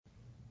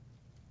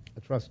I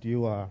trust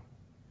you are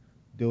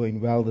doing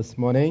well this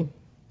morning.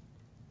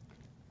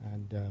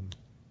 And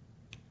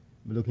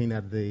looking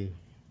at the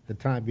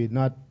time, we're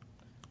not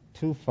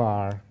too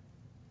far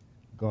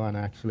gone.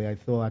 Actually, I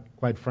thought,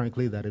 quite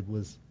frankly, that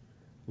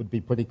would be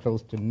pretty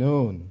close to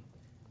noon.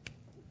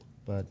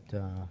 But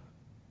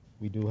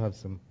we do have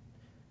some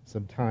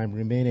time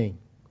remaining.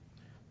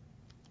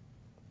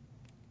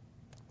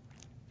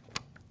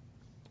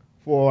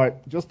 For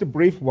just a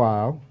brief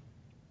while,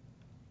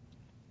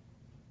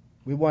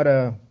 we want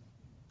to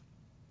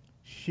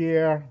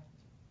share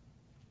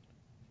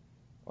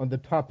on the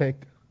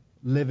topic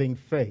living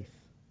faith.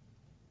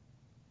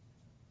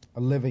 A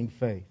living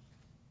faith.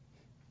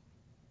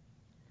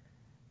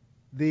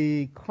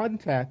 The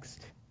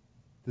context,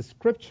 the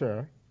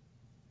scripture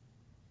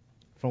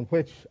from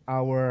which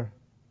our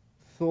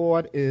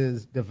thought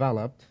is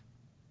developed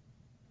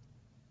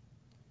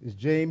is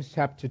James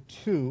chapter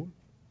 2,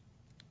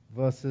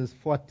 verses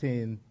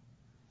 14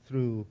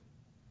 through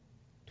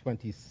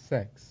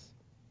 26.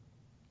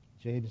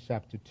 James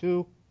chapter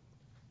 2,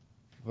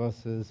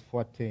 verses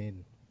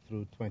 14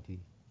 through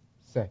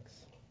 26.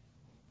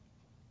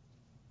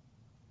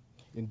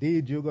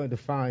 Indeed, you're going to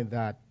find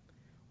that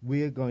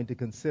we're going to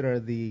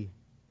consider the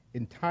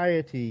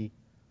entirety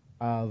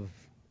of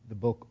the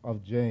book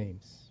of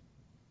James,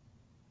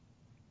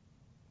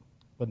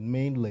 but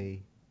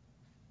mainly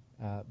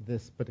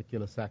this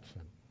particular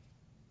section.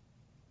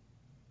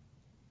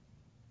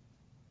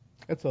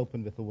 Let's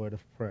open with a word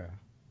of prayer.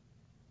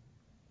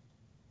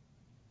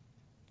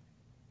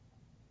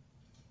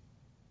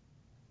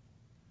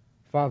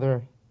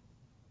 Father,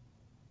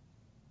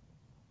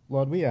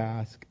 Lord, we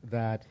ask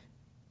that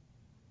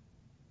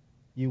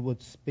you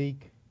would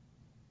speak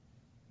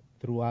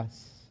through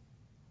us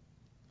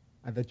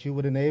and that you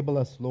would enable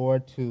us,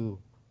 Lord, to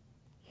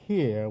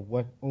hear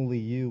what only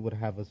you would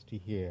have us to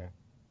hear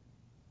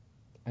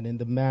and in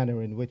the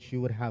manner in which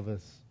you would have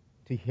us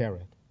to hear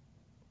it.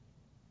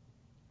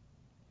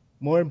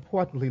 More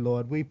importantly,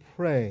 Lord, we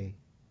pray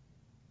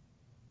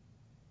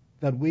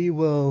that we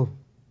will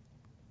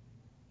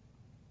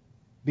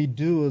be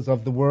doers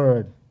of the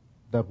word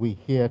that we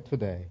hear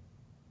today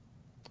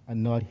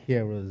and not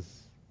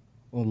hearers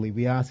only.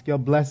 We ask your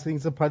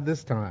blessings upon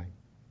this time.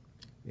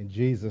 In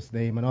Jesus'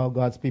 name, and all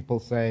God's people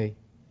say,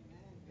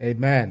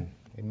 Amen.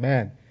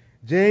 Amen.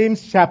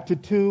 James chapter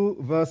 2,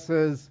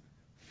 verses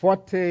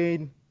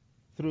 14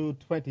 through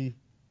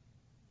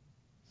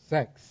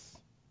 26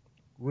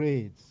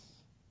 reads,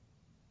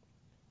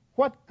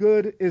 "What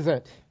good is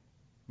it,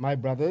 my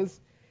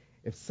brothers,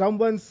 if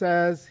someone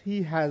says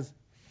he has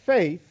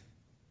faith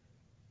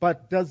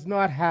but does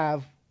not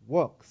have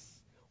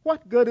works?"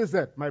 What good is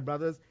it, my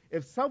brothers,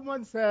 if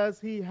someone says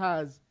he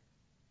has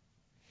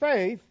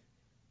faith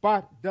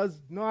but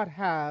does not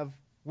have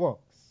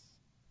works?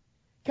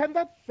 Can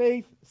that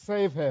faith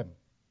save him?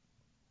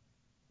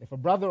 If a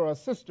brother or a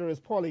sister is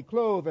poorly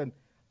clothed and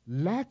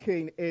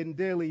lacking in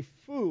daily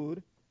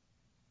food,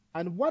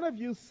 and one of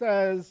you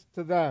says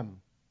to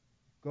them,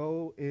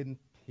 "Go in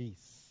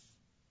peace,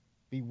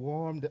 be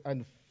warmed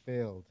and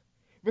filled,"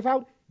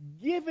 without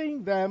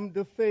giving them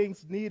the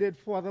things needed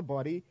for the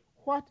body,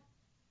 what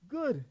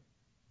good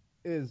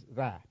is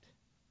that?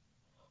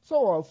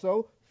 So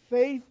also,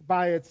 faith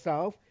by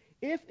itself,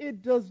 if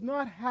it does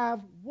not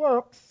have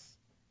works,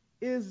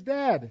 is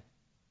dead.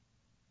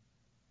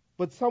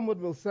 But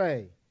someone will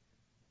say,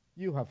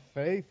 "You have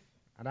faith,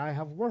 and I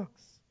have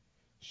works.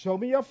 Show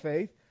me your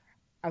faith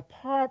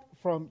apart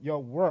from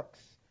your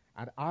works,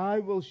 and I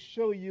will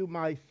show you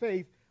my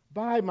faith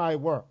by my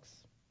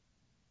works."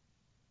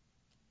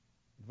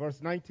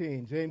 Verse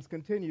 19, James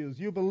continues,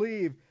 "You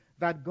believe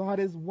that God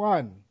is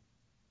one.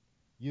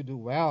 You do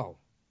well.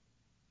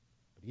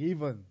 But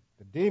even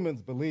the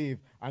demons believe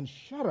and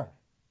shudder.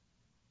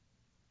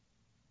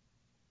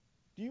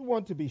 Do you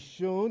want to be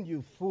shown,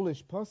 you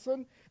foolish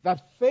person,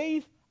 that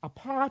faith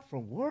apart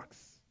from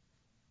works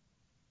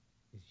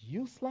is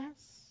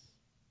useless?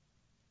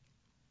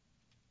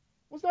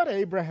 Was not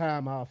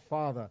Abraham, our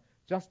father,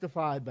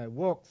 justified by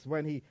works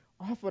when he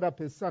offered up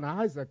his son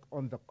Isaac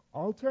on the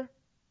altar?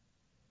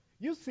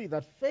 You see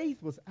that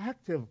faith was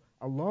active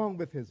along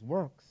with his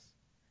works,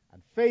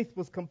 and faith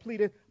was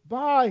completed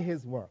by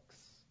his works.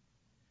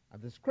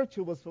 And the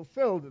scripture was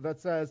fulfilled that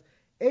says,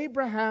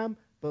 Abraham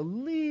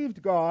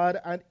believed God,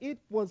 and it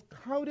was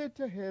counted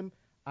to him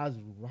as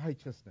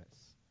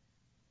righteousness.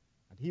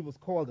 And he was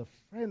called a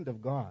friend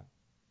of God.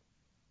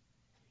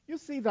 You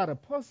see that a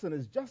person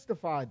is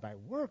justified by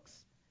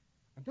works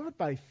and not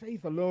by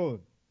faith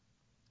alone.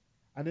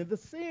 And in the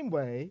same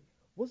way,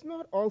 was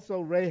not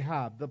also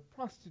Rahab the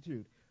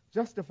prostitute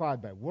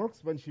justified by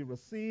works when she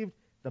received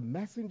the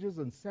messengers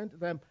and sent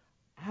them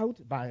out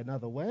by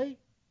another way?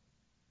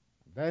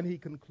 And then he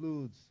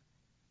concludes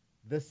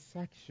this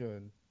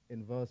section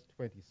in verse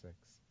 26.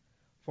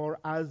 For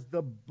as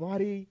the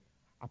body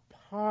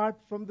apart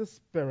from the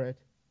spirit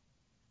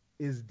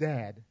is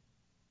dead,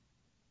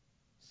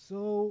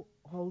 so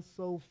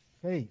also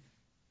faith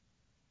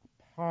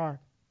apart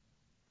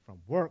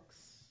from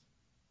works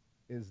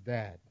is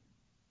dead.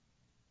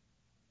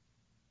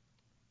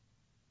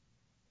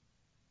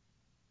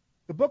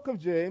 The book of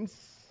James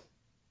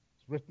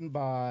is written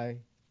by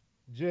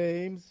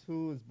James,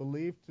 who is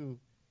believed to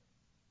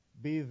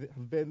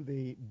have been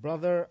the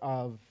brother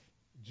of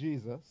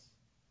Jesus.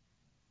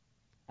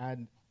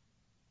 And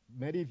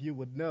many of you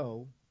would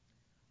know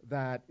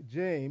that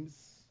James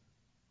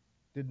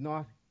did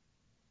not,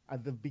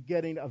 at the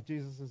beginning of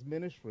Jesus'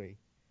 ministry,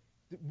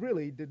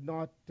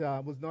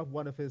 was not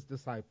one of his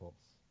disciples.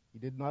 He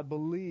did not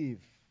believe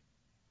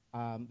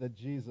that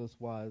Jesus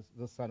was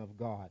the Son of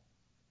God.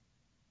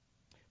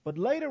 But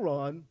later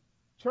on,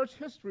 church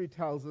history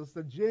tells us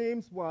that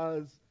James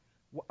was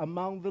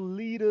among the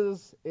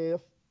leaders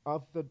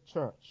of the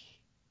church.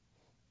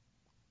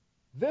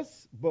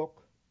 This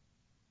book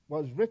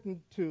was written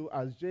to,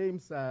 as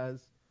James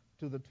says,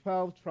 to the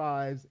 12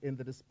 tribes in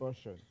the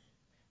dispersion.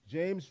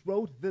 James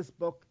wrote this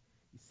book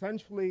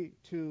essentially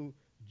to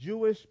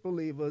Jewish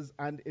believers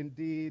and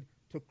indeed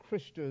to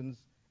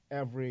Christians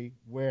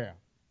everywhere.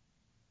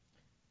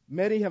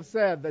 Many have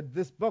said that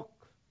this book,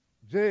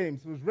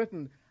 James, was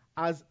written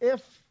as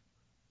if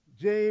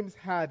James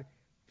had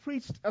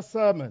preached a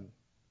sermon.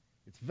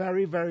 It's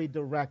very, very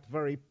direct,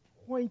 very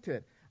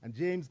pointed, and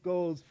James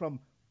goes from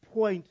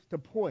point to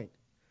point.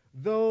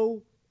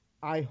 Though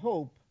I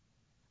hope,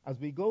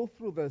 as we go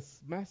through this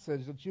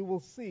message, that you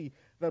will see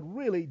that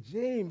really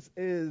James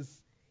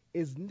is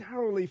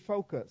narrowly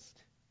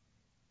focused.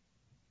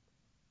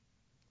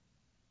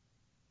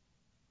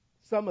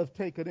 Some have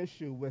taken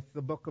issue with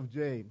the book of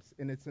James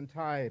in its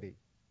entirety.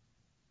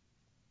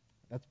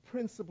 That's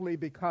principally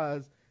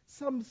because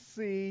some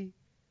see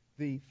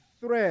the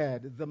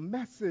thread, the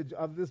message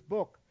of this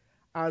book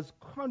as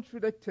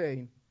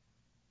contradicting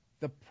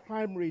the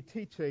primary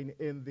teaching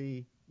in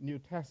the New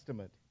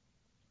Testament.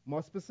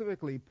 More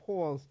specifically,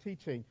 Paul's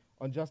teaching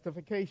on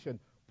justification.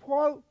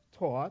 Paul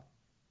taught,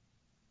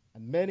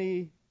 and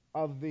many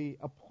of the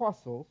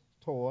apostles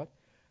taught,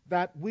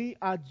 that we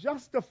are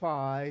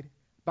justified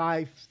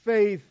by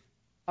faith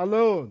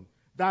alone.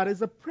 That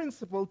is a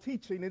principal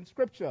teaching in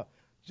Scripture.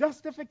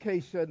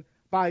 Justification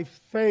by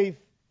faith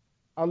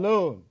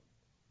alone.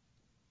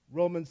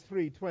 Romans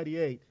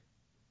 3:28.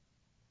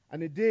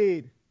 And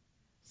indeed,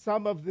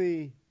 some of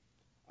the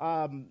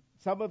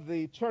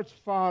church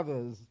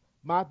fathers,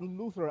 Martin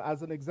Luther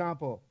as an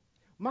example.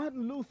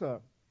 Martin Luther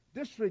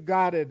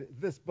disregarded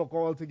this book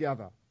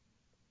altogether.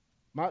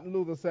 Martin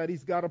Luther said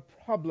he's got a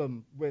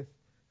problem with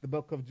the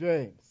book of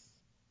James.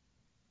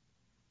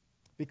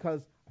 Because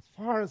as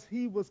far as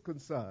he was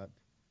concerned,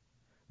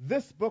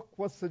 this book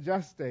was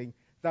suggesting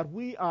that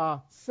we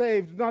are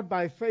saved not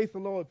by faith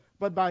alone,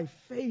 but by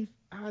faith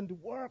and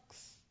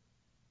works.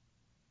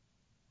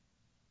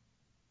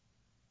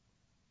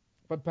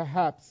 But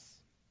perhaps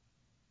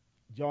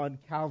John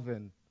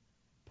Calvin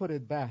put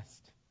it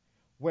best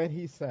when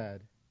he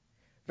said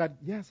that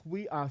yes,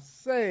 we are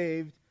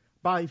saved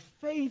by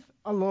faith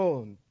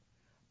alone,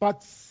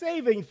 but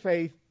saving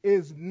faith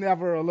is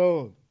never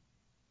alone.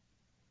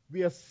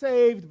 We are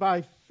saved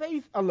by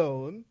faith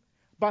alone,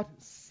 but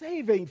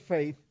saving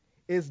faith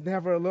is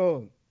never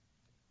alone.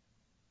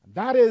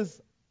 That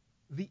is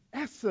the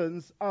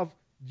essence of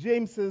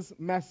James's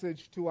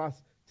message to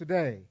us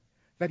today.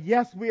 That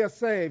yes, we are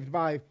saved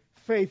by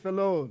faith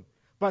alone,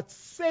 but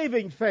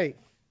saving faith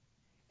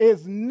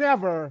is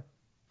never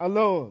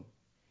alone.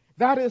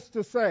 That is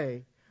to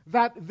say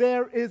that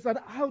there is an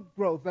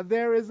outgrowth, that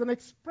there is an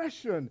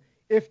expression,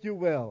 if you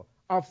will,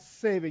 of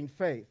saving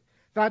faith.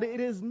 That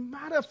it is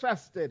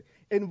manifested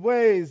in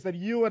ways that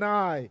you and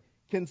I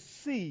can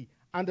see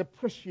and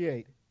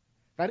appreciate.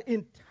 That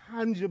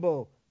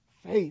intangible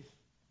faith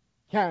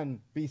can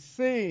be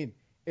seen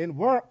in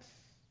works.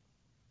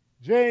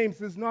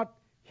 James is not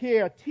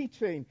here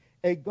teaching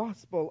a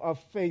gospel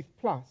of faith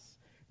plus.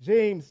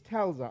 James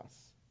tells us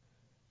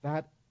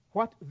that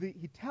what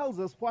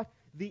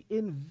the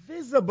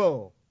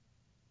invisible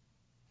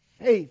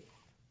faith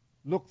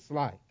looks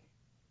like.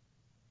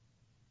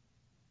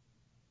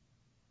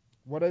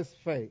 What is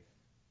faith?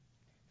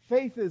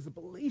 Faith is a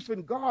belief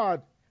in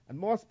God, and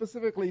more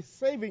specifically,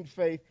 saving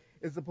faith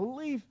is a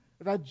belief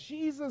that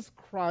Jesus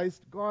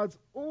Christ, God's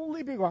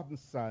only begotten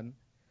Son,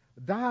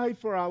 died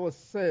for our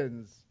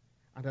sins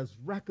and has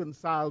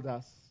reconciled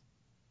us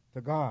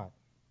to God.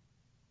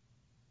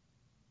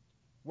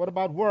 What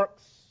about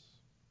works?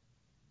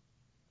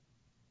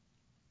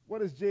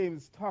 What is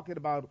James talking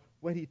about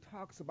when he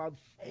talks about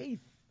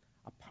faith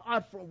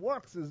apart from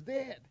works is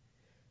dead?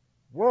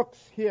 Works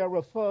here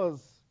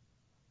refers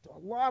to a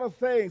lot of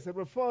things. It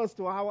refers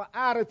to our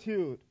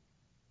attitude.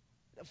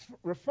 It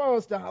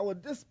refers to our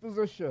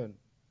disposition.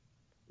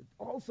 It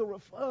also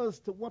refers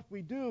to what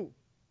we do.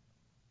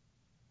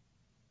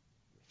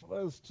 It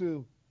refers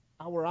to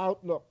our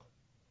outlook.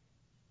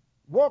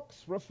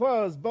 Works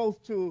refers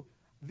both to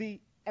the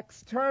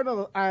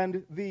external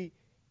and the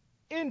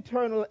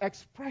internal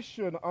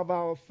expression of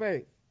our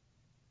faith.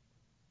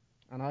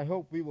 And I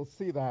hope we will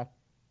see that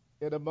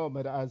in a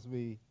moment as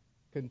we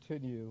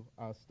continue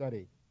our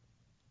study.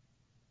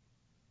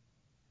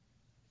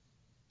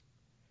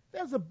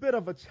 There's a bit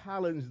of a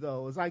challenge,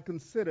 though, as I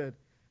considered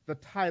the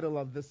title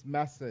of this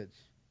message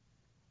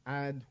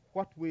and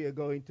what we are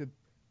going to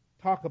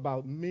talk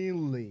about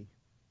mainly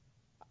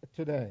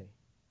today.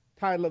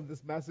 Title of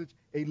this message,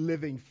 A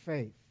Living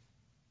Faith.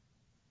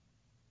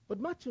 But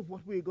much of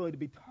what we're going to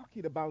be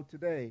talking about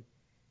today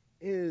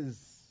is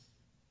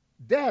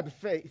dead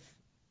faith.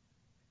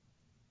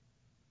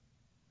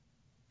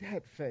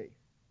 Dead faith.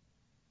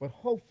 But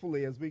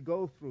hopefully, as we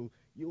go through,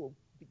 you'll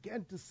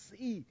begin to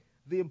see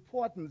the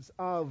importance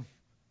of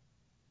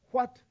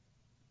what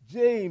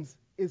James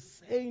is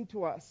saying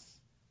to us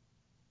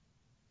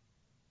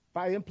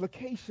by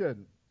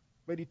implication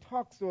when he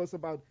talks to us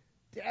about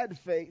dead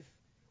faith,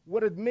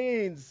 what it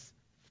means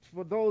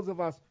for those of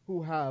us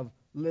who have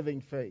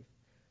living faith.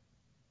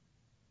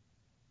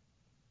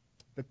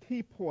 The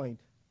key point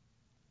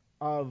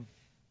of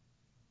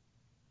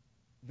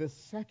this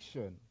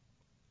section,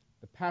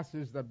 the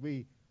passage that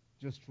we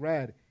just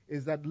read,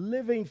 is that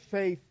living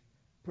faith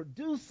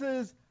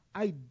produces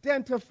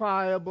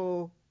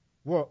identifiable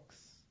works.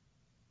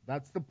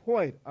 That's the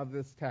point of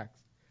this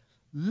text.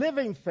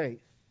 Living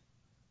faith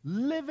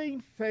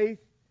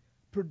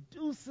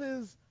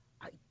produces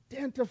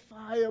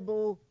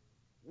identifiable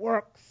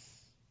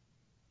works.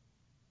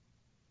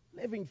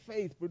 Living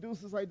faith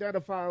produces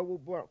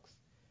identifiable works.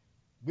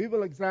 We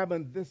will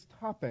examine this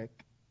topic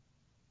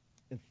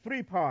in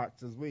three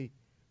parts as we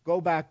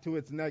go back to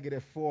its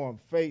negative form.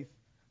 Faith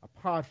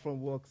apart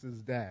from works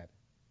is dead.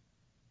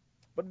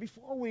 But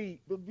before we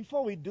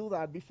do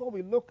that, before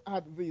we look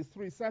at these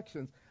three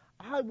sections,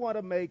 I want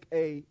to make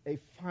a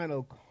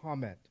final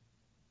comment.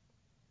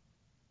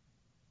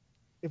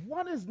 If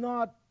one is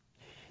not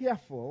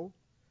careful,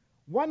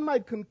 one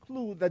might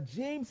conclude that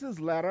James's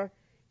letter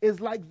is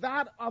like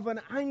that of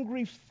an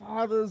angry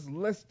father's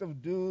list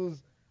of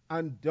do's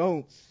and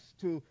don'ts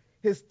to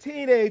his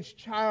teenage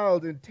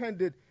child,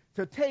 intended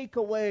to take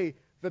away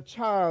the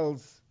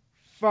child's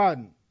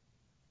fun.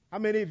 How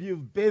many of you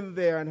have been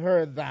there and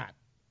heard that?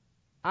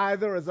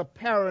 Either as a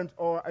parent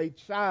or a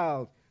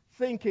child,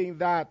 thinking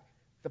that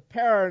the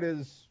parent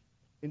is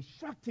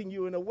instructing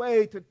you in a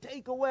way to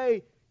take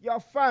away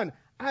your fun.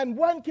 And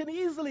one can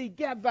easily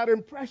get that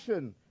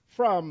impression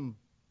from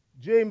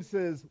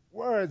James's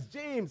words.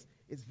 James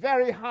is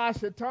very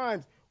harsh at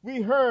times.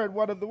 We heard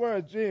one of the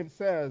words James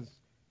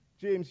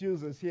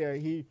uses here.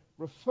 He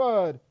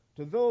referred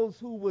to those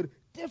who would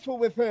differ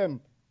with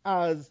him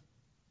as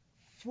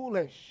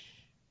foolish.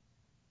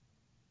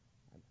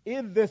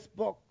 In this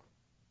book,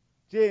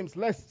 James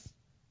lists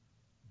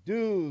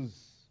do's,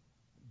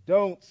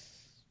 don'ts.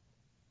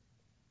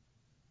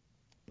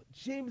 But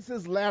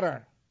James's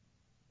letter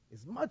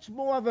is much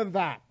more than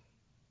that.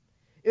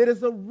 It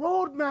is a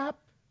roadmap,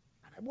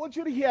 and I want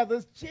you to hear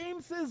this.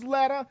 James's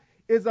letter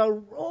is a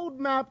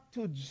roadmap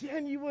to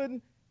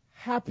genuine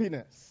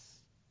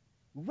happiness,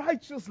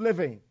 righteous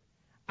living,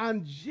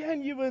 and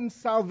genuine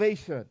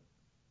salvation.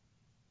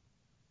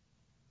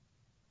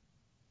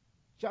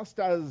 Just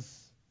as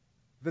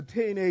the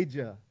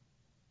teenager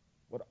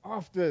would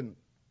often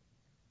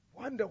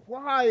wonder,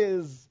 why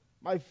is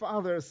my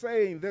father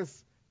saying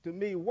this to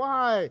me?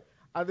 Why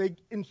are they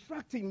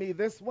instructing me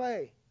this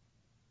way?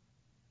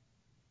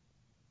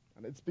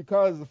 And it's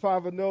because the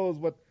father knows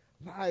what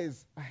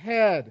lies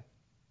ahead,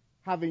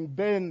 having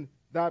been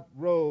that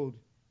road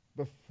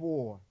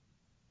before.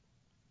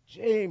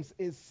 James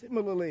is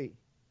similarly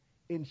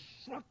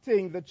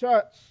instructing the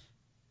church,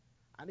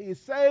 and he is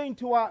saying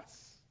to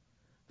us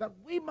that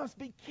we must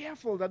be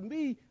careful, that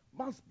we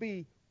must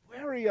be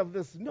wary of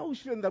this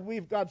notion that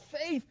we've got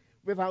faith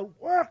without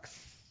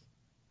works.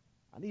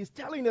 And he's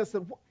telling us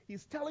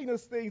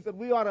things that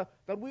we ought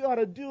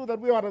to do, that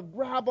we ought to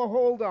grab a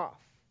hold of.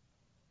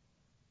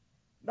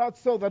 Not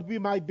so that we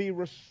might be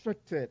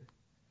restricted,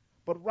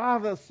 but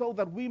rather so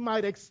that we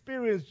might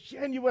experience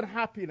genuine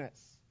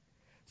happiness,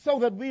 so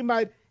that we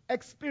might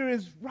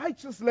experience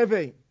righteous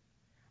living,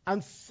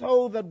 and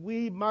so that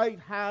we might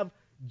have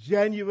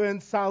genuine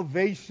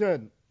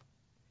salvation.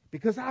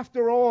 Because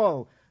after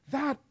all,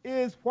 that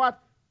is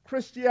what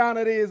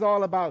Christianity is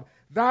all about.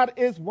 That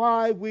is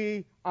why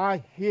we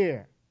are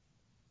here.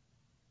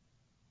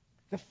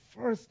 The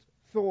first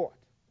thought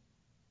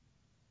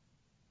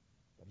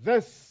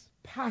this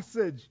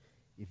passage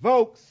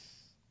evokes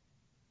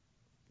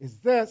is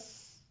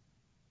this.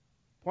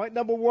 Point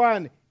number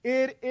one,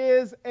 it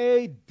is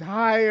a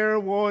dire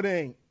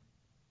warning.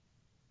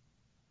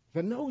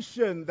 The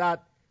notion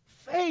that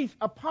faith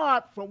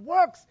apart from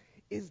works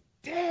is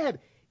dead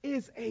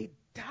is a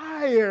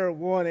dire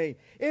warning.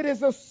 It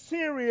is a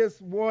serious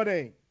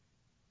warning.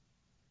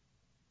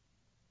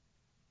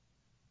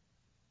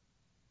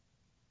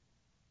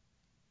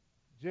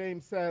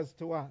 James says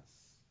to us,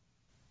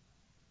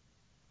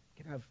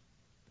 you can have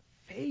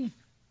faith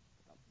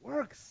that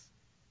works.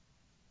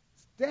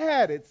 It's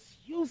dead. It's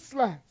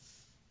useless.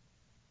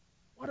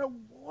 What a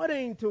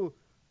warning to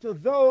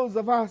those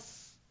of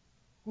us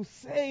who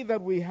say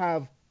that we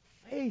have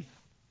faith.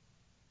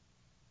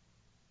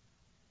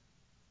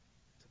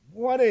 It's a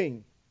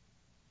warning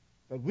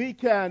that we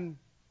can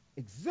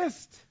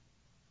exist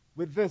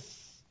with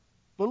this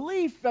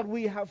belief that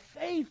we have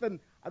faith, and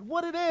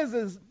what it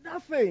is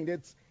nothing.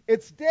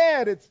 It's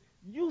dead. It's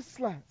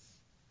useless.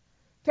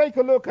 Take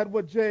a look at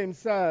what James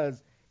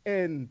says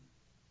in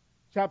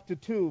chapter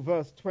 2,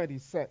 verse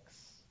 26.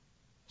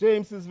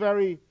 James is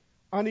very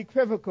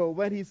unequivocal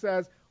when he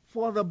says,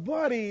 for the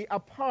body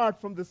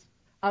apart from the,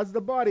 as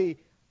the body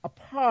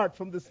apart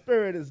from the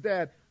spirit is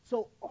dead,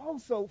 so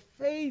also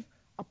faith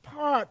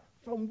apart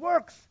from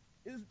works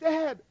is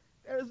dead.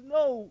 There is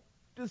no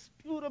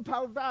dispute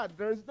about that.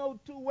 There is no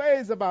two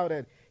ways about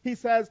it. He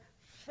says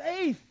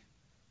faith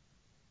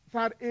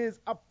that is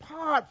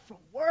apart from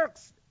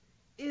works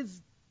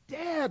is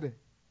dead.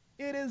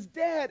 It is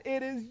dead.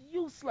 It is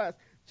useless.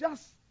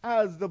 Just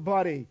as the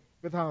body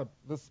without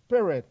the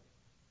spirit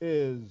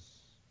is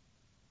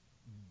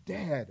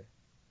dead.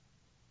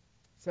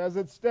 It says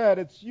it's dead,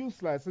 it's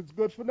useless, it's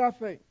good for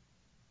nothing.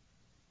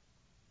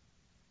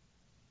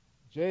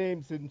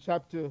 James in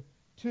chapter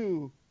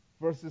 2,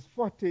 verses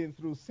 14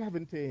 through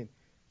 17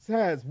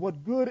 says,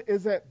 what good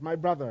is it, my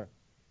brother,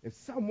 if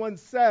someone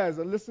says,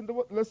 and listen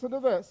to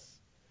this,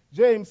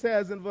 James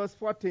says in verse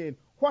 14,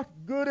 what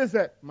good is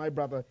it, my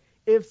brother,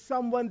 if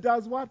someone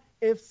does what?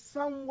 If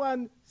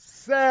someone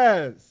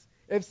says.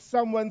 It's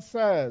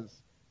an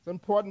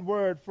important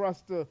word for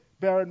us to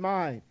bear in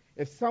mind.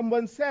 If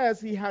someone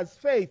says he has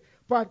faith,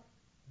 but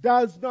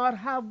does not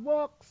have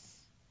works,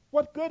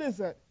 what good is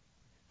it?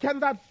 Can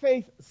that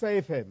faith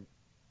save him?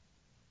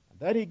 And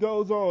then he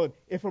goes on,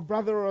 if a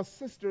brother or a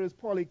sister is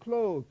poorly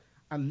clothed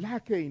and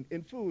lacking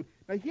in food.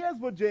 Now here's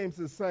what James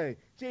is saying.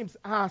 James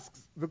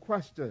asks the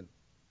question.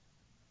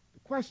 The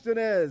question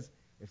is,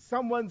 if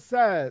someone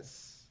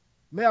says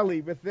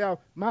merely with their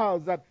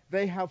mouths that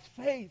they have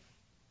faith,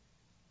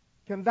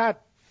 can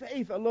that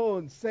faith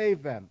alone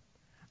save them?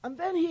 And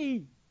then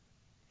he,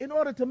 in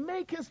order to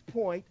make his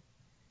point,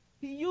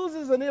 he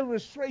uses an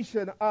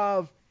illustration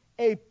of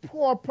a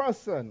poor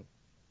person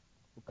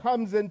who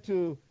comes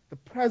into the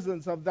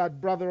presence of that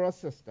brother or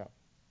sister.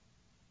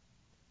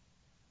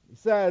 He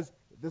says,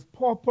 this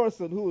poor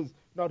person who is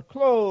not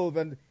clothed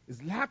and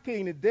is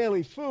lacking in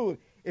daily food,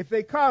 if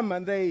they come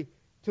and they,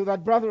 to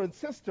that brother and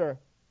sister,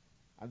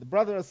 and the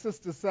brother or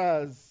sister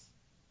says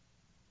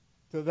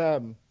to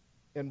them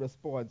in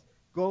response,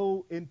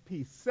 go in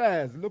peace.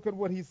 Says, look at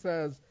what he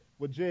says,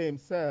 what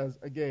James says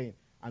again.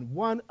 And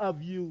one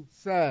of you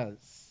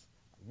says,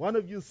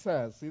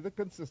 see the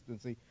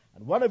consistency,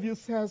 and one of you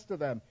says to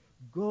them,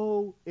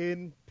 go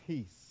in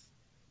peace,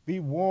 be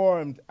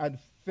warmed and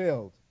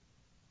filled.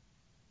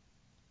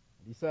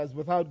 He says,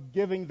 without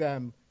giving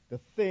them the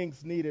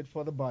things needed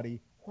for the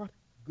body, what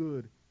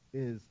good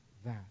is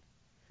that?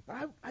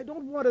 I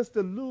don't want us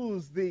to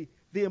lose the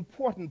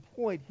important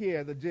point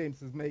here that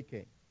James is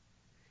making.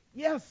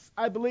 Yes,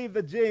 I believe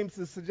that James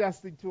is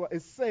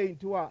saying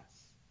to us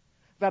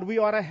that we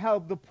ought to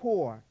help the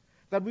poor,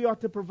 that we ought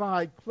to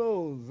provide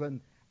clothes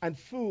and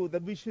food,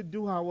 that we should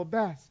do our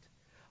best.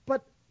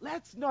 But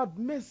let's not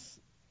miss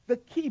the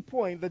key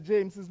point that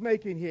James is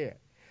making here.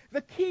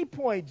 The key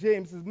point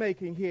James is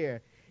making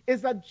here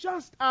is that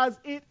just as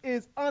it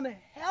is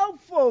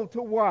unhelpful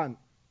to one,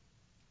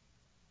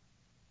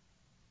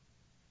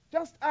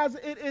 just as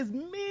it is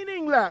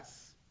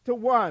meaningless to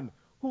one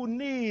who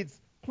needs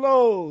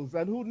clothes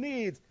and who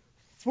needs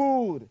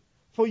food,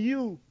 for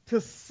you to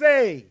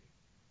say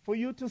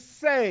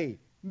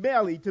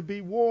merely to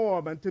be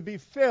warm and to be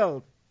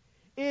filled,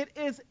 it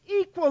is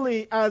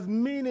equally as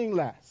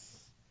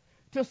meaningless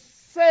to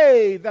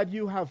say that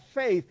you have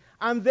faith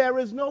and there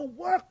is no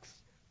works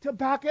to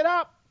back it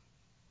up.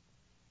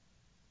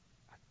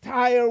 A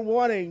dire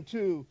warning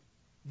to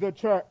the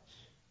church.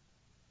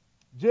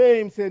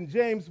 James in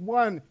James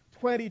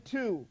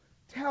 1:22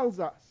 tells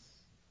us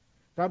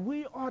that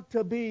we ought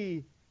to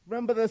be,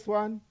 remember this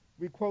one?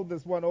 We quote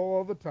this one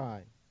all the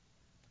time.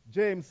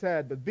 James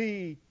said, but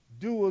be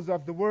doers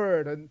of the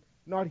word and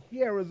not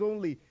hearers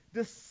only,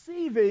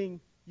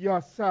 deceiving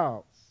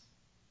yourselves.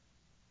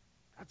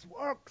 That's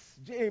works,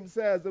 James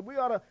says, that we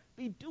ought to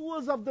be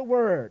doers of the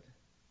word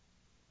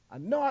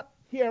and not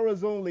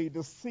hearers only,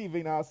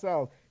 deceiving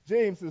ourselves.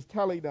 James is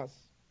telling us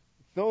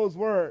those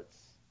words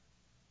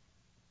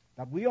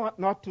that we ought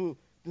not to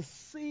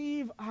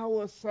deceive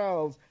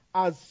ourselves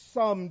as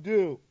some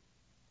do.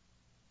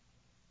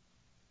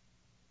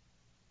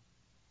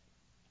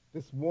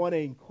 This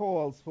warning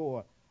calls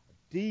for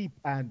deep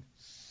and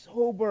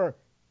sober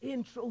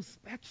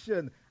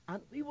introspection,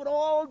 and we would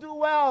all do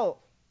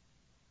well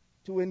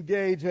to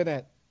engage in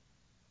it.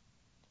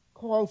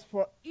 Calls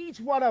for each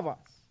one of us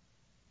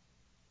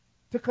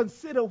to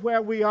consider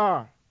where we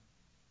are,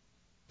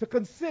 to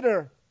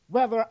consider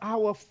whether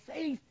our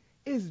faith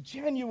is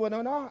genuine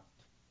or not.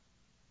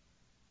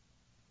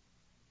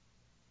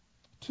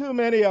 Too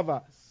many of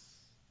us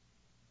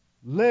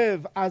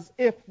live as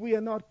if we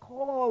are not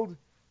called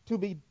to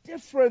be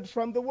different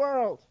from the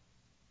world.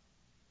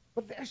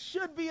 But there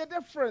should be a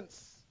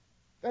difference.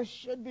 There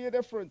should be a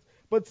difference.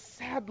 But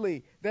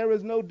sadly, there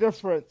is no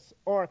difference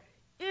or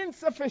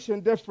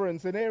insufficient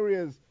difference in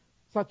areas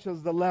such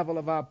as the level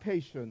of our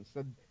patience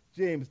that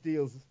James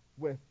deals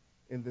with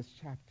in this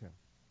chapter.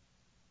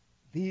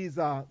 These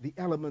are the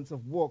elements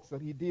of works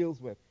that he deals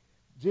with.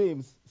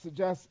 James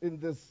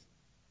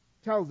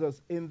tells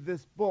us in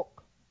this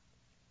book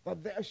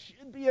that there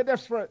should be a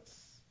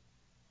difference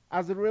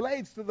as it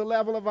relates to the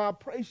level of our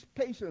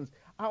patience,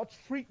 our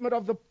treatment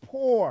of the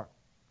poor,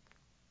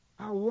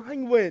 our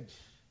language,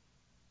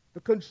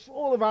 the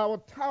control of our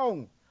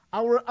tongue,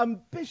 our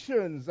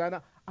ambitions,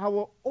 and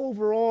our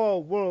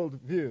overall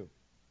worldview.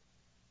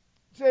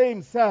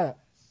 James says,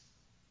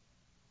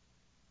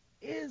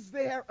 is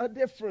there a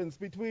difference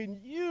between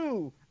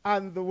you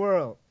and the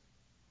world?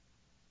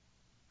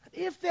 And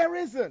if there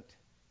isn't,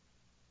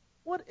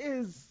 what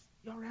is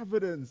your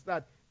evidence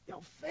that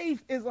your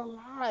faith is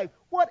alive?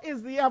 What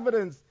is the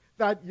evidence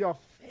that your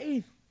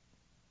faith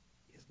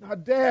is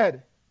not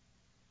dead?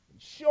 In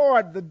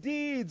short, the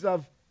deeds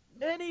of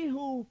many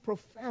who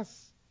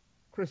profess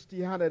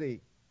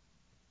Christianity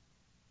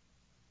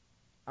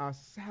are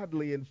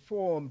sadly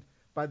informed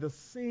by the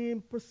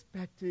same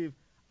perspective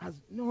as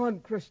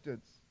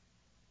non-Christians.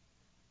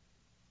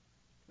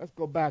 Let's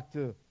go back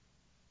to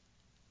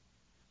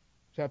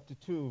chapter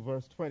 2,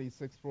 verse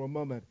 26 for a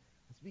moment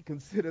as we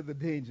consider the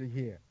danger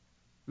here.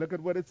 Look at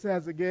what it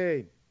says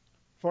again.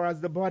 For as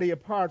the body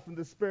apart from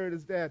the spirit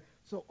is dead,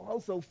 so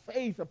also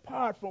faith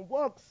apart from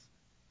works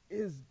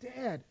is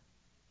dead.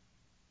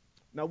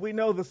 Now we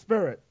know the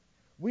spirit.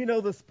 We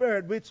know the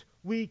spirit which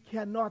we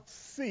cannot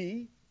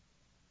see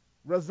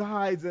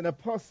resides in a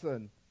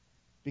person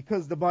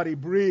because the body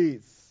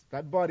breathes.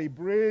 That body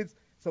breathes,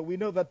 so we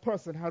know that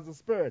person has a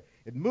spirit.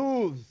 It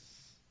moves.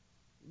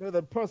 We know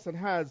that person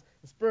has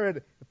a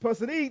spirit. The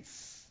person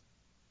eats,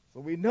 so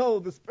we know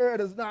the spirit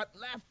has not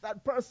left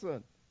that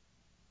person.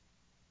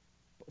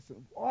 The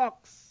person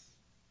walks,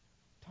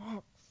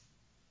 talks.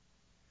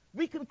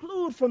 We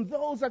conclude from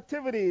those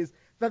activities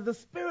that the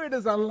spirit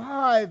is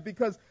alive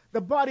because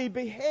the body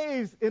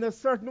behaves in a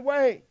certain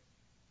way.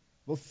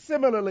 Well,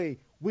 similarly,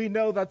 we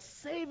know that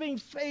saving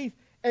faith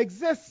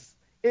exists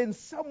in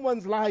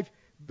someone's life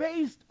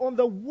based on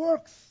the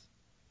works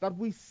that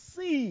we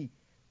see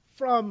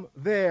from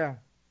their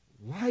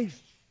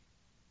life.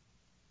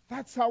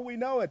 That's how we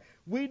know it.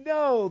 We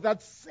know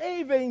that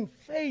saving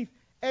faith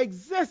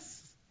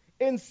exists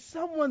in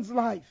someone's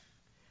life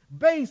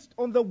based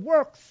on the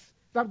works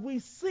that we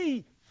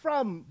see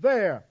from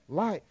their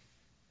life.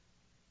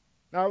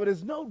 Now,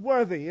 it's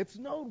noteworthy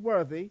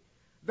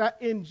that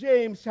in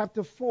James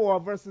chapter 4,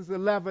 verses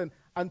 11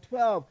 and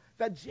 12,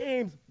 that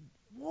James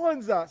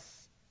warns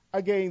us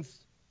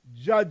against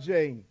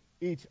judging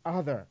each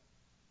other.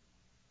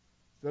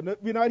 So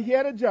we're not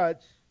here to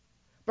judge,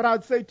 but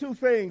I'd say two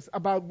things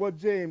about what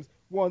James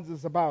warns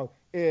us about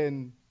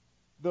in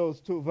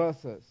those two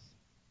verses.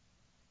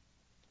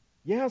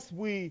 Yes,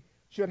 we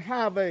should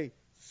have a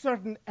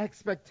certain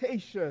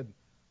expectation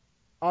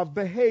of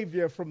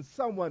behavior from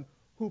someone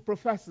who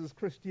professes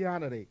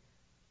Christianity.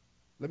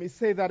 Let me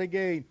say that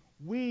again.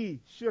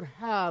 We should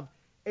have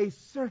a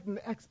certain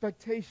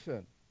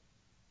expectation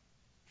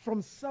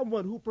from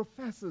someone who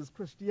professes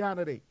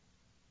Christianity.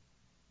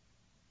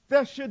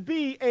 There should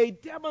be a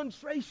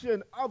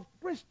demonstration of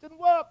Christian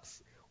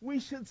works. We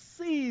should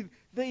see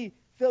the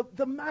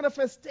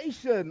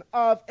manifestation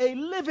of a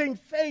living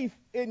faith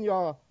in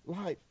your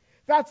life.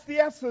 That's the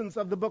essence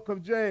of the book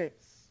of James.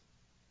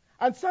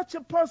 And such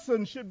a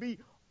person should be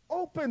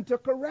open to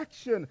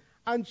correction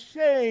and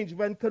change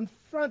when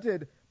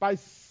confronted by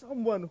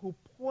someone who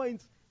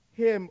points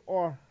him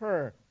or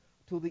her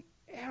to the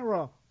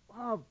error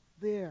of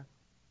their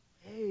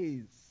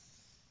ways.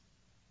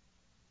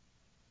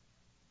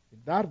 In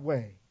that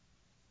way,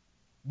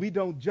 we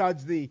don't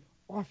judge the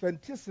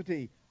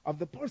authenticity of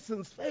the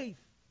person's faith.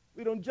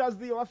 We don't judge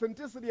the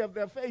authenticity of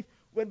their faith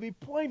when we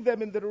point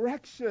them in the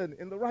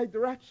right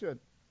direction.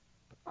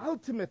 But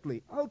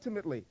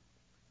ultimately,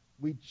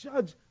 we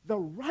judge the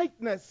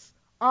rightness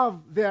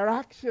of their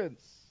actions.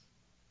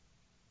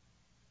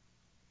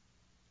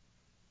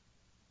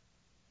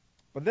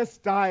 But this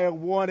dire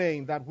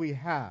warning that we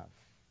have,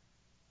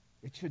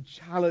 it should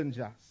challenge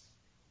us.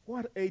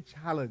 What a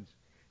challenge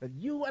that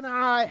you and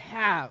I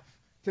have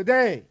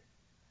today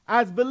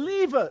as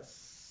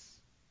believers,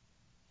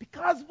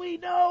 because we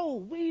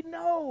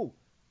know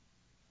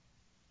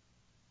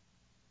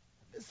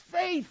this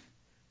faith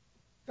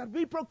that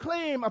we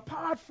proclaim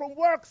apart from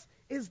works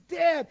is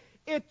dead.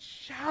 It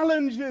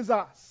challenges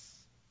us.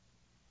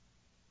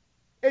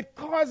 It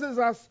causes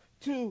us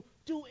to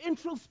do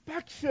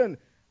introspection.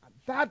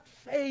 That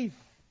faith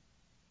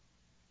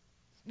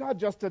is not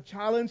just a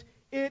challenge,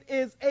 it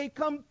is a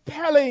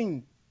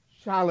compelling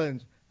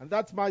challenge. And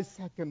that's my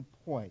second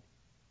point.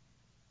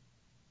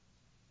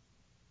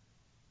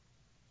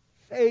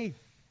 Faith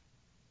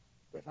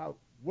without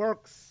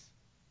works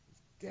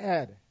is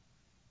dead.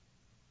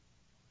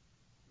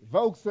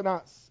 Evokes in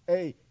us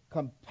a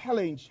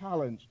compelling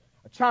challenge.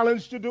 A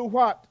challenge to do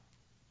what?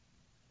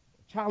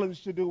 A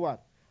challenge to do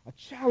what? A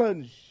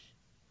challenge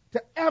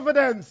to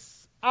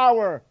evidence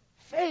our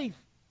faith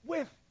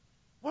with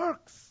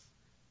works.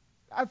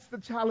 That's the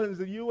challenge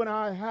that you and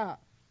I have.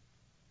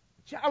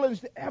 A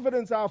challenge to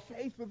evidence our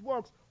faith with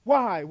works.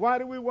 Why? Why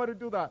do we want to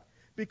do that?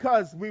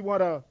 Because we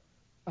want to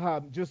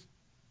just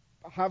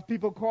have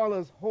people call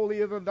us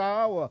holier than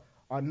thou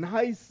or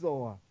nice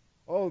or,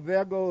 oh,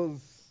 there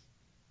goes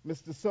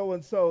Mr.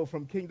 So-and-so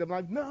from Kingdom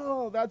Life.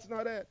 No, that's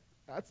not it.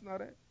 That's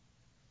not it.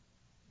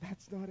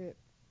 That's not it.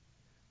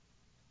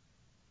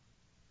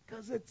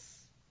 Because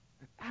it's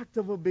an act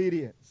of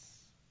obedience.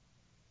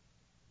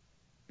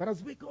 But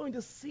as we're going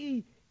to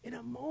see in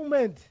a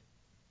moment,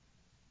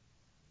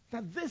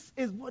 that this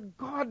is what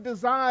God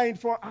designed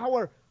for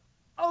our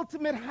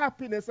ultimate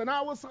happiness and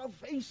our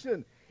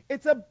salvation.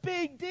 It's a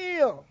big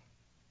deal.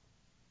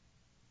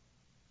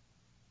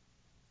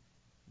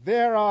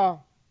 There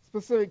are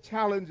specific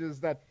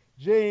challenges that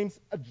James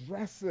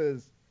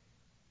addresses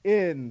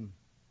in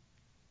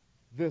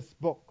this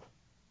book,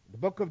 the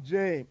book of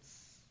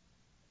James.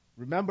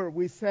 Remember,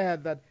 we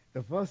said that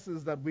the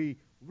verses that we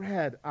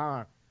read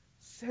are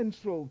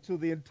central to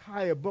the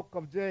entire book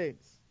of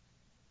James.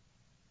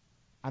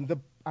 And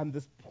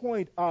this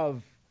point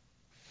of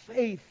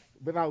faith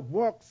without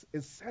works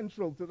is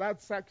central to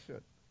that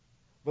section.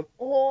 But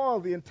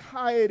the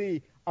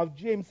entirety of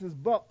James's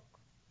book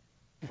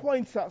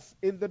points us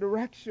in the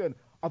direction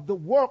of the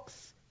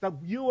works that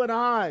you and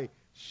I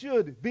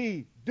should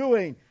be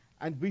doing.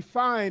 And we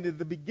find in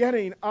the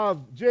beginning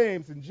of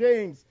James, in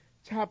James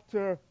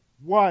chapter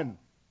 1,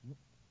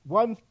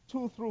 2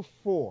 through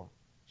 4,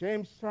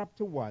 James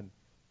chapter 1,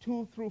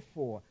 2 through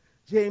 4,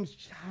 James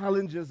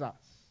challenges us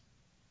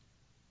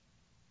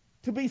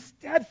to be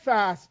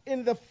steadfast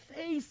in the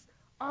face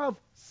of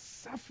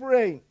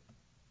suffering.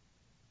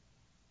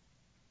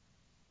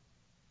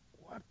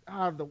 What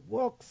are the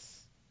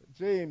works that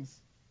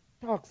James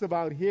talks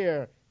about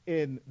here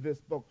in this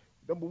book?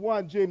 Number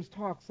one, James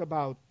talks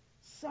about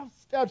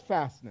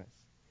steadfastness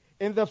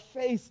in the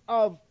face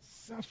of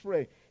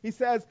suffering. He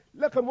says,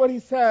 look at what he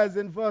says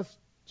in verse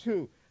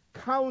 2.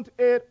 Count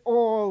it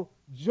all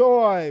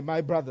joy,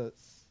 my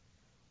brothers,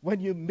 when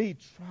you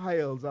meet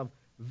trials of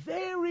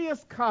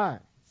various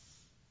kinds.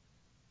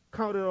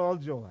 Count it all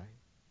joy.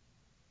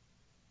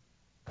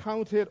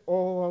 Count it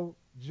all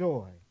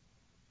joy,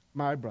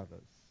 my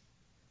brothers,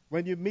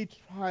 when you meet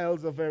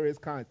trials of various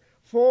kinds.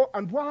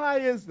 And why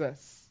is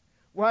this?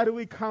 Why do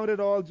we count it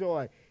all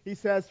joy? He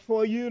says,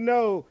 for you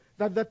know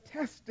that the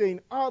testing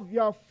of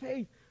your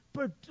faith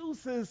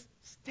produces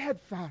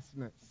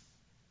steadfastness.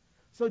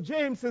 So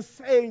James is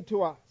saying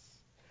to us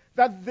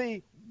that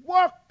the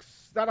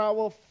works that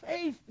our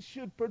faith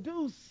should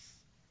produce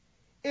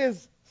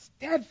is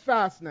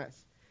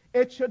steadfastness.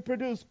 It should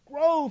produce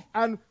growth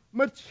and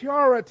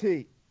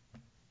maturity.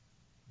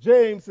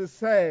 James is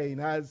saying,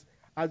 as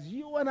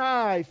you and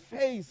I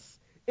face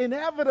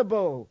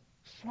inevitable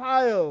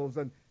trials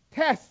and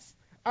tests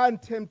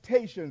and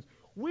temptations,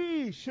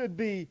 we should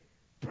be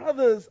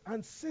brothers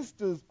and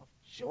sisters of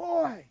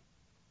joy.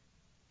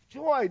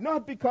 Joy,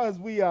 not because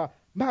we are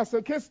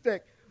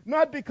masochistic,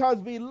 not because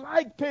we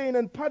like pain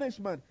and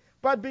punishment,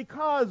 but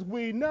because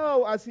we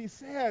know, as he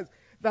says,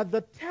 that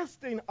the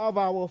testing of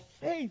our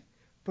faith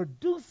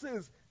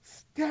produces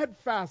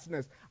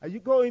steadfastness. Are you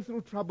going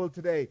through trouble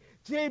today?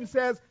 James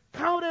says,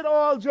 count it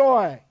all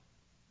joy.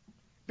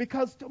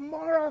 Because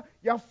tomorrow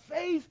your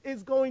faith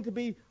is going to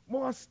be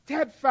more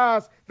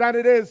steadfast than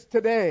it is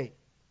today.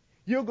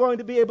 You're going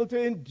to be able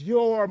to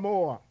endure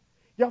more.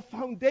 Your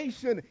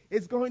foundation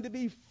is going to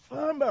be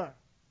firmer.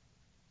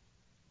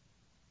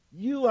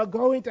 You are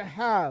going to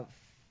have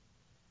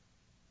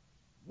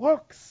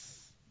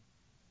works,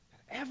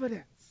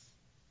 evidence,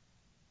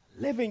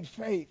 living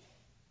faith.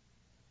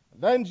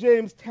 Then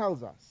James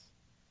tells us,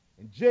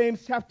 in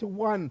James chapter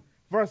 1,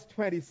 verse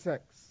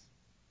 26,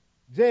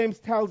 James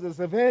tells us,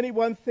 if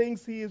anyone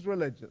thinks he is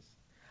religious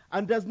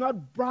and does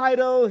not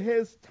bridle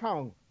his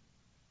tongue,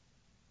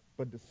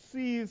 but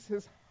deceives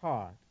his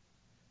heart,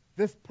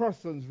 this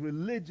person's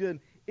religion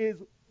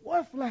is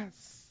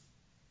worthless.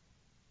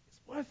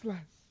 It's worthless.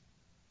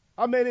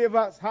 How many of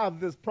us have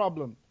this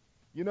problem?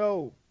 You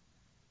know,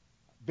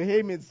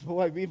 Bahamians,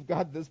 boy, we've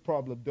got this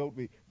problem, don't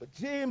we? But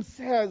James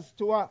says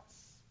to us,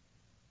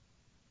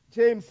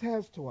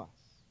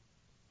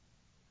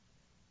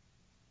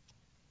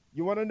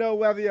 you want to know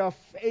whether your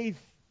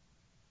faith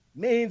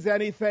means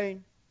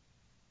anything?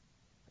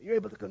 Are you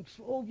able to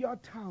control your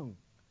tongue?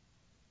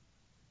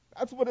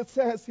 That's what it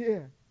says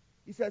here.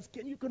 He says,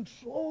 can you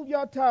control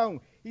your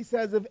tongue? He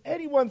says, if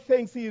anyone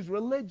thinks he is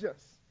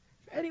religious,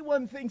 if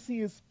anyone thinks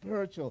he is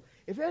spiritual,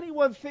 if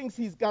anyone thinks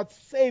he's got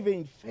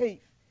saving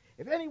faith,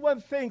 if anyone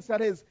thinks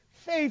that his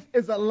faith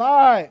is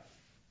alive,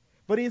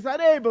 but he's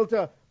unable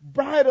to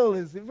bridle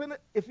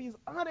if he's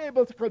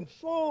unable to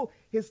control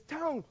his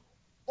tongue,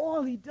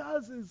 all he's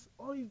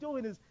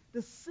doing is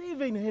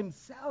deceiving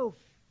himself.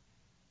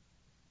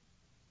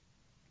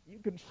 You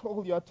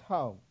control your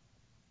tongue.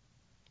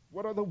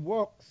 What are the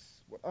works?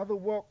 What other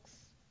works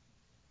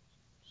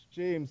does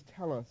James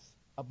tell us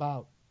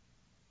about?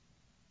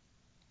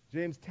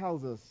 James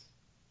tells us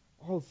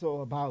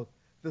also about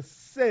the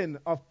sin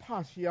of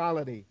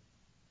partiality.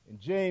 In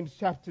James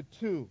chapter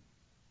 2,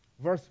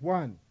 verse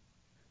 1,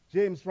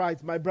 James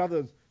writes, my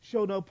brothers,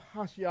 show no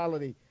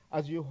partiality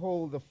as you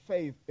hold the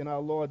faith in our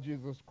Lord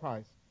Jesus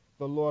Christ,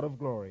 the Lord of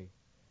glory.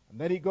 And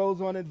then he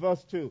goes on in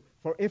verse 2,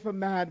 for if a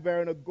man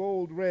wearing a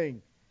gold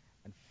ring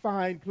and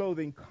fine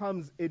clothing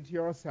comes into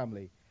your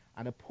assembly,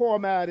 And a poor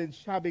man in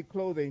shabby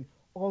clothing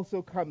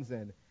also comes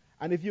in.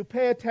 And if you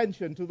pay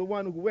attention to the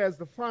one who wears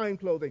the fine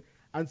clothing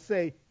and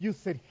say, you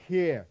sit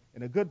here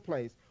in a good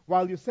place,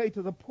 while you say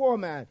to the poor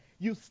man,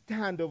 you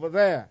stand over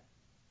there,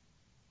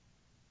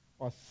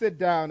 or sit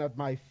down at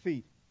my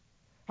feet,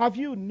 have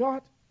you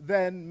not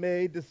then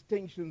made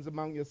distinctions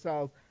among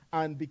yourselves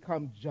and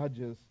become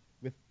judges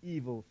with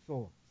evil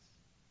thoughts?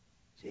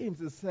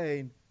 James is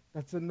saying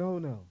that's a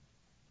no-no.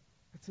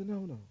 That's a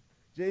no-no.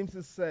 James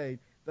is saying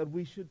that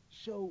we should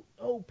show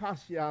no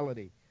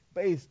partiality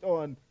based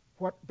on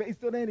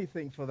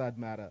anything for that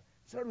matter.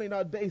 Certainly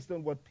not based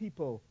on what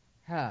people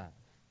have.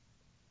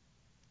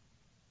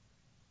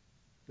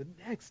 The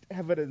next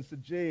evidence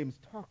that James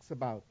talks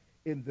about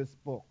in this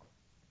book,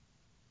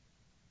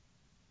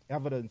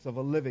 evidence of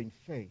a living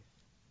faith,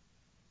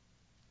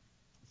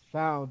 is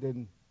found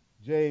in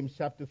James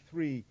chapter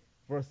 3,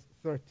 verse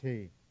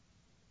 13.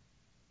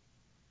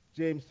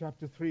 James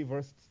chapter 3,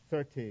 verse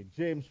 13.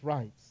 James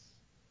writes,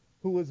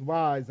 who is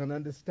wise and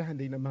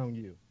understanding among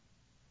you?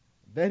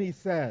 Then he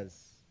says,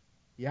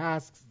 he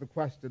asks the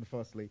question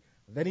firstly,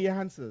 then he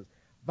answers,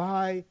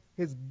 by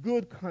his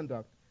good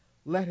conduct,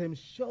 let him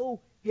show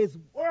his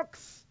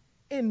works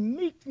in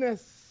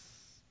meekness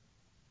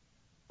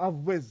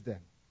of wisdom.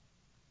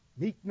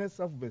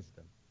 Meekness of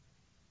wisdom.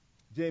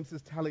 James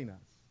is telling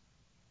us,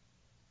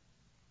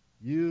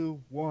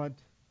 you want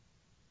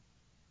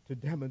to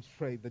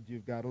demonstrate that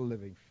you've got a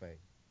living faith.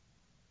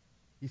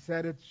 He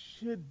said it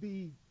should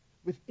be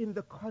within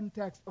the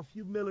context of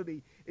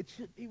humility. It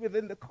should be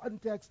within the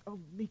context of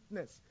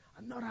meekness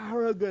and not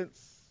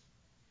arrogance.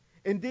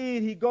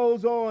 Indeed, he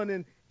goes on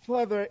and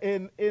further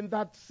in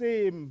that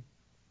same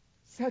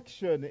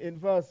section in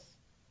verse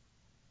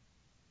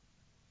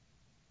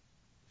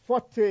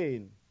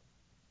 14.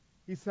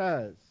 He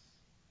says,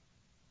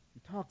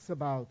 he talks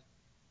about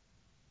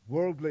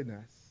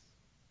worldliness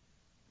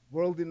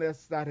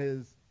that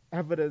is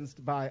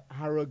evidenced by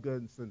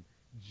arrogance and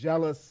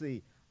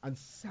jealousy and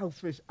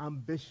selfish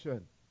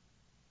ambition.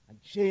 And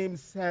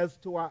James says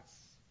to us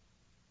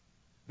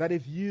that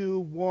if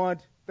you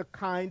want the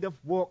kind of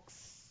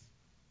works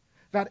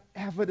that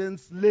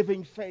evidence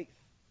living faith,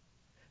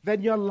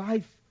 then your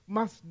life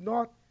must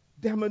not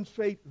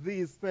demonstrate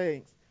these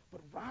things,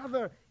 but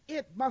rather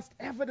it must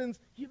evidence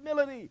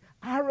humility.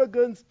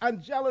 Arrogance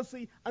and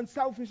jealousy and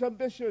selfish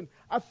ambition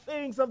are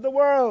things of the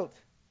world.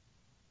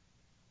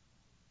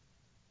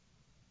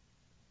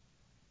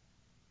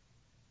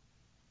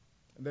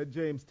 And then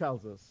James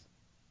tells us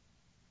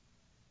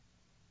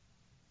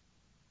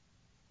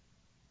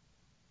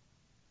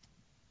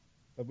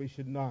that we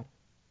should not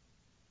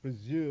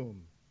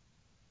presume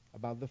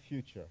about the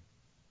future.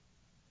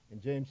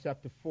 In James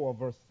chapter 4,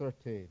 verse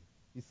 13,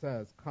 he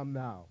says, come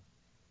now,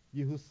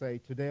 you who say,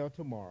 today or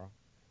tomorrow,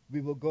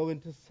 we will go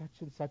into such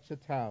and such a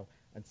town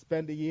and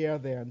spend a year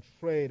there and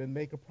trade and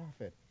make a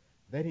profit.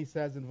 Then he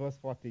says in verse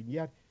 14,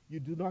 yet you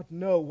do not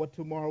know what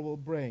tomorrow will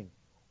bring.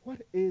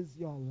 What is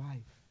your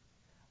life?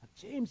 And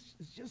James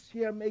is just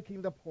here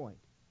making the point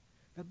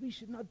that we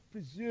should not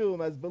presume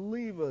as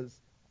believers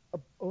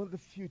on the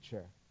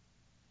future.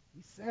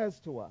 He says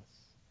to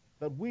us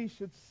that we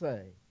should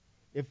say,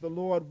 if the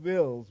Lord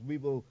wills, we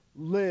will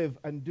live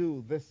and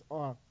do this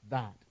or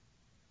that.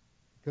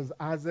 Because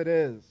as it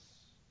is,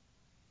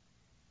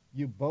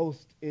 you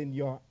boast in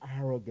your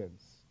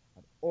arrogance,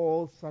 and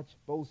all such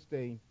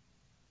boasting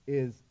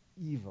is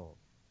evil.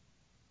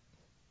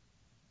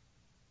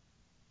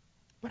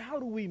 But how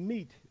do we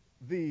meet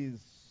these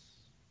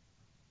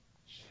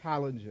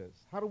challenges?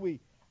 How do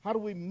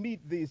we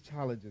meet these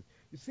challenges?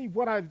 You see,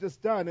 what I've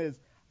just done is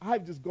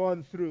I've just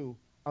gone through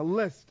a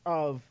list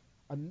of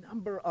a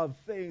number of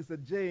things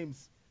that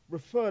James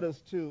referred us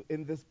to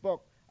in this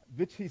book,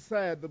 which he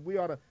said that we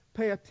ought to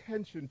pay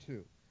attention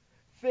to.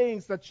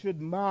 Things that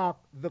should mark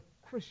the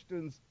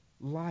Christian's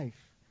life.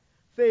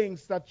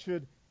 Things that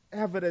should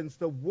evidence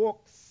the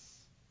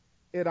works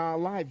in our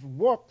life.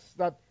 Works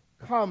that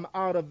come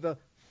out of the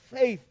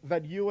faith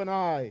that you and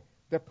I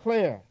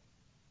declare.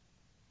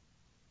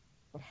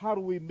 But how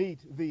do we meet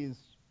these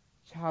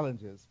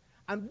challenges?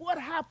 And what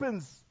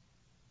happens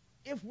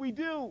if we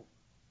do?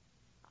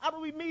 How do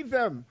we meet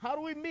them? How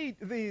do we meet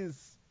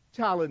these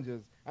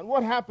challenges? And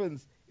what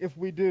happens if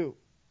we do?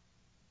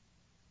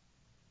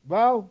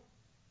 Well,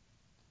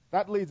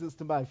 that leads us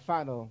to my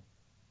final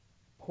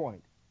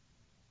point,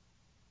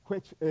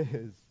 which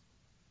is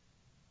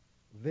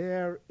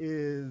there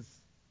is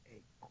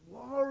a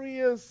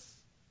glorious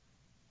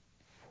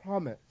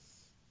promise.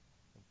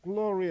 A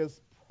glorious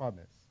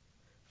promise.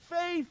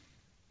 Faith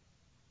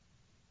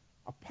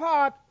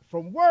apart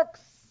from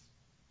works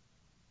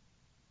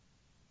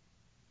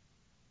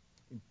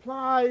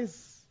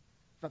implies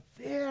that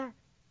there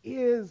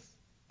is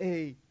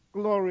a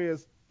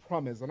glorious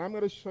promise. And I'm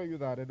going to show you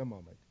that in a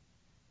moment.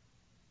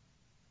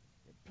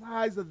 It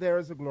implies that there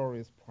is a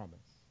glorious promise.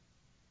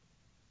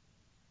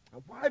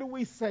 And why do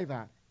we say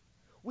that?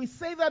 We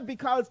say that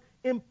because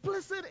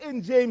implicit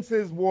in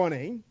James's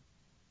warning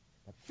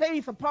that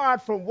faith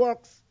apart from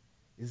works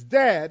is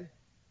dead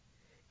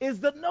is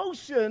the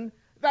notion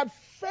that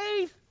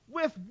faith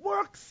with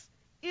works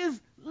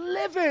is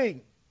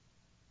living.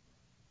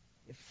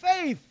 If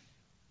faith,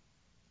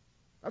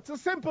 that's a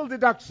simple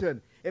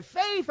deduction. If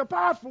faith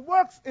apart from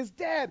works is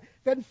dead,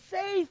 then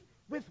faith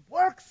with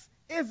works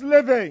is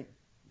living.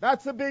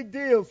 That's a big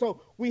deal.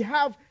 So we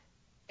have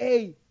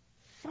a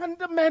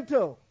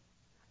fundamental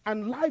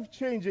and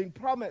life-changing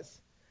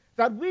promise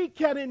that we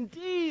can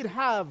indeed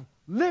have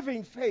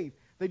living faith,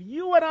 that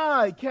you and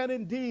I can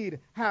indeed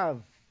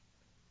have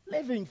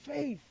living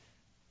faith.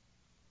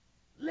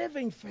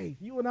 Living faith.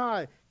 You and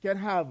I can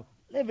have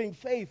living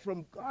faith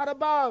from God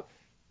above.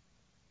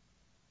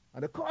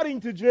 And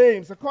according to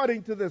James,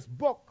 according to this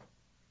book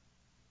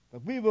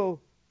that we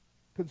will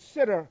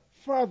consider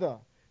further,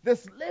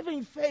 this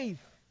living faith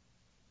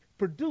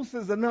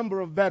produces a number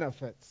of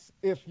benefits,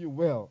 if you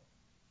will.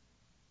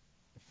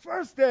 The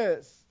first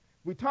is,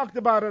 we talked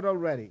about it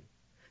already,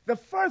 the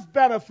first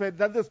benefit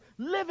that this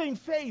living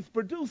faith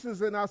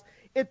produces in us,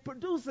 it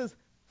produces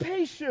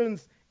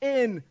patience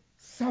in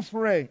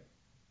suffering.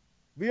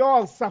 We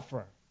all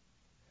suffer.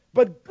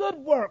 But good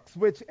works,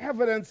 which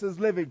evidences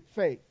living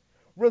faith,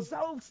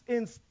 results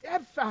in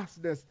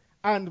steadfastness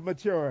and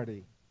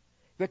maturity.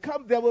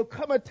 There will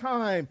come a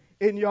time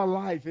in your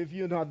life, if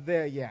you're not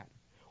there yet,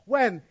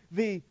 when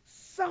the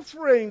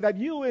suffering that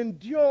you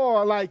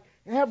endure like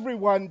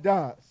everyone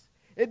does,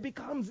 it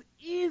becomes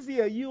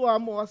easier. You are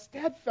more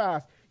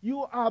steadfast.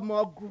 You are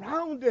more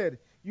grounded.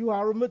 You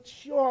are a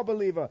mature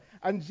believer.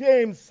 And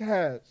James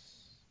says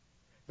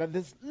that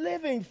this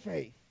living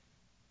faith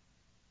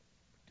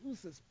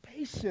produces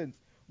patience.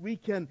 We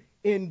can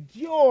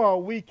endure.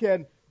 We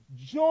can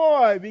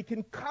joy. We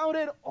can count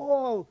it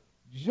all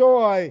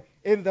joy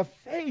in the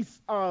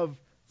face of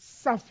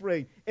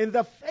suffering, in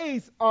the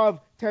face of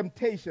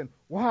temptation.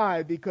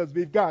 Why? Because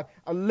we've got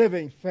a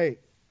living faith.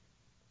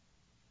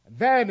 And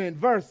then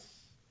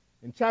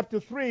in chapter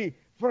 3,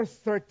 verse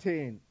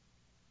 13,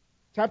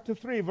 chapter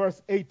 3,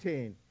 verse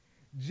 18,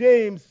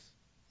 James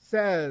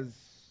says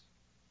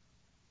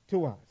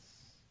to us,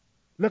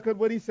 look at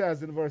what he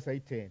says in verse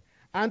 18,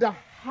 and a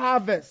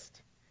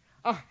harvest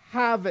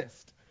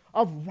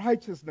of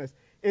righteousness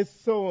is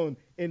sown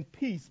in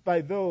peace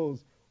by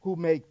those who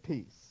make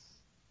peace.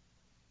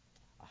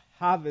 A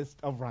harvest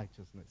of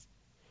righteousness.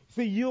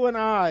 See, you and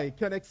I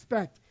can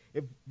expect,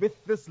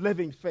 with this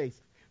living faith,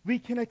 we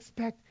can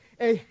expect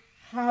a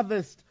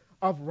harvest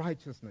of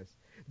righteousness.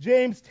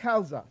 James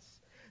tells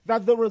us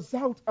that the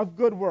result of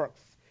good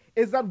works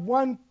is that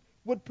one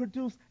would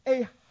produce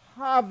a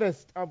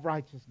harvest of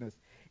righteousness.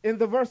 In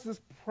the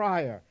verses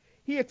prior,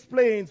 he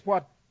explains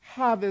what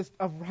harvest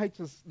of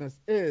righteousness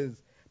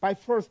is by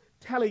first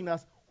telling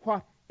us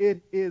what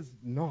it is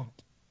not.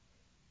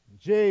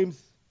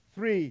 James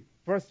 3,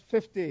 verse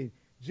 15,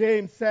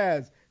 James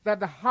says that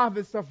the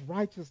harvest of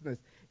righteousness,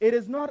 it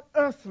is not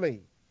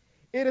earthly,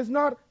 it is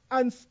not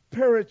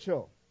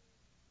unspiritual.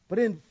 But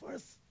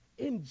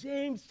in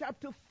James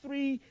chapter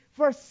 3,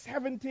 verse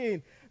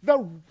 17,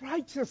 the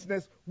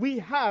righteousness we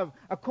have,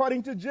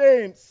 according to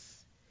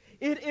James,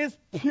 it is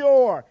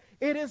pure,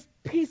 it is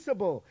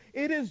peaceable,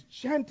 it is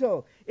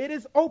gentle, it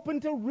is open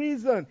to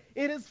reason,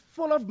 it is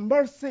full of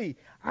mercy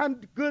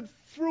and good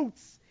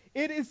fruits,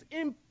 it is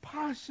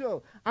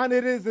impartial, and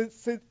it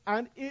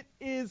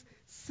is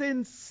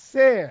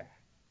sincere.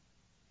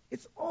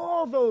 It's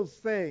all those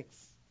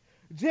things.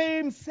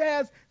 James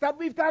says that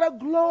we've got a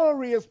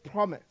glorious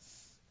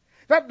promise,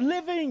 that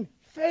living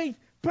faith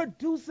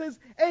produces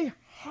a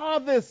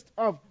harvest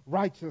of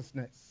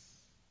righteousness.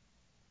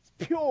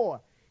 It's pure,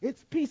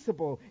 it's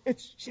peaceable,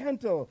 it's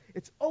gentle,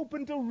 it's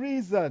open to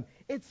reason,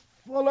 it's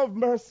full of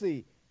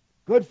mercy,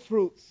 good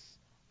fruits,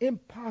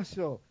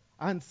 impartial,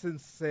 and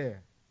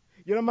sincere.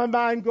 You know, my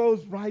mind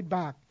goes right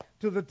back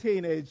to the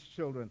teenage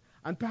children.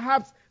 And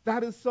perhaps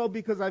that is so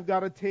because I've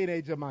got a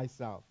teenager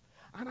myself.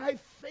 And I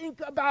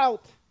think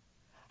about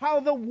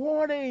how the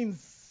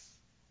warnings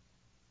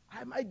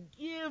I might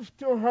give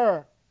to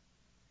her,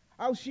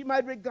 how she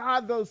might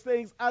regard those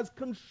things as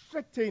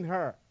constricting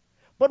her.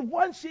 But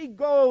once she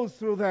goes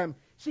through them,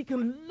 she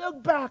can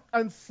look back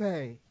and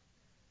say,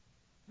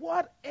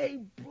 what a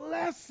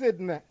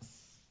blessedness.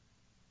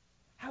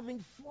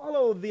 Having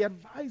followed the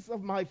advice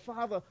of my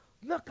father,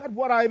 look at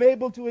what I'm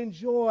able to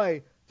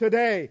enjoy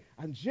today.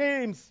 And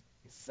James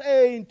is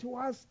saying to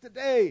us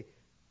today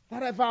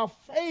that if our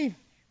faith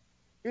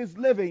is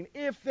living,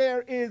 if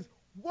there is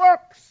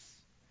works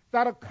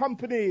that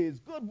accompanies,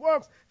 good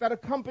works that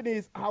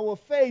accompanies our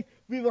faith,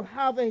 we will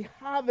have a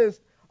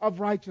harvest of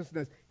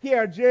righteousness.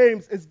 Here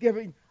James is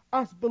giving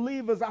us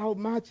believers our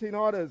marching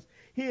orders.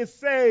 He is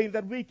saying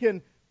that we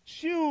can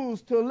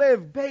choose to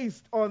live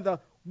based on the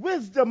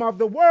wisdom of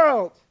the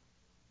world.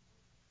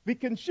 We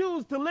can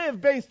choose to live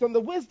based on the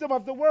wisdom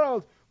of the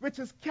world, which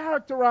is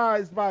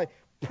characterized by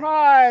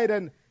pride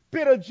and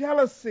bitter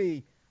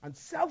jealousy and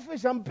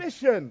selfish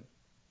ambition.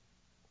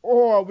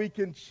 Or we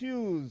can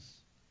choose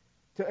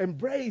to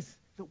embrace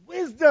the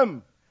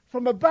wisdom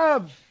from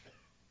above.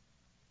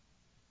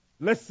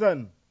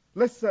 Listen.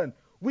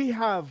 We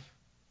have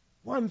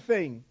one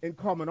thing in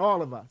common,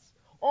 all of us.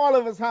 All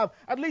of us have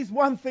at least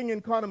one thing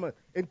in common.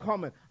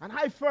 And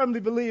I firmly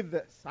believe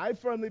this.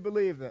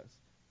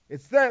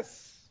 It's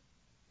this.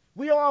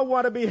 We all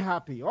want to be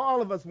happy.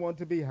 All of us want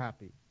to be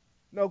happy.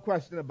 No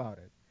question about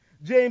it.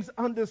 James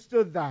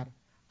understood that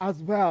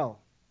as well.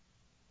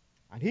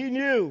 And he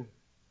knew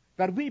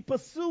that we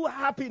pursue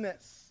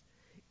happiness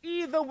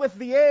either with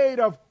the aid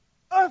of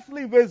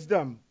earthly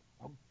wisdom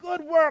or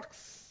good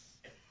works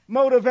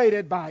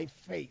motivated by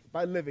faith,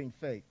 by living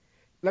faith.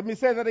 Let me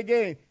say that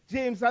again.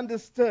 James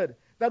understood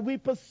that we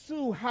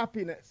pursue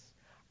happiness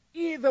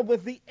either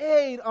with the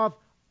aid of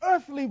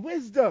earthly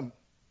wisdom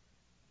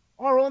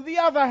or, on the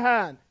other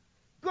hand,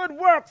 good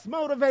works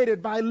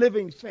motivated by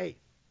living faith.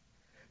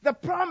 The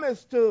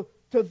promise to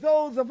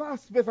those of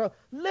us with a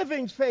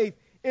living faith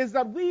is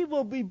that we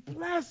will be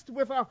blessed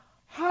with a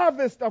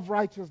harvest of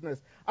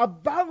righteousness, a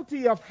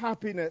bounty of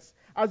happiness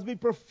as we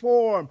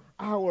perform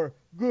our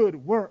good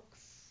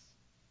works.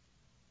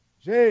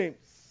 James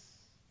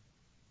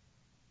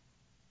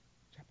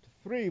chapter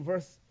 3,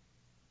 verse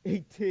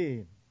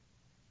 18.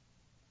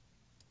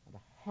 The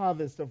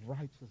harvest of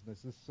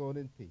righteousness is sown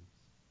in peace.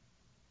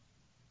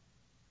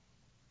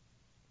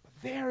 But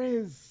there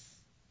is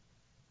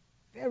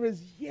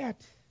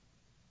yet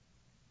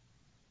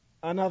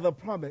another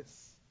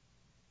promise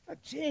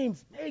that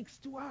James makes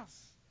to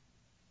us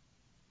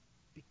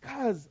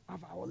because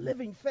of our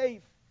living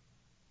faith.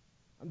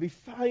 And we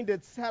find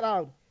it set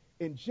out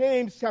in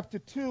James chapter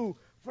 2,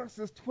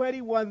 verses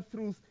 21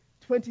 through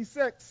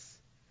 26.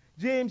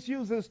 James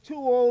uses two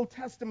Old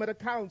Testament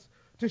accounts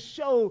to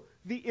show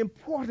the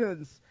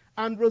importance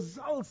and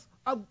results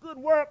of good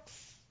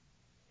works.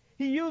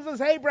 He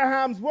uses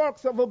Abraham's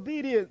works of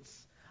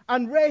obedience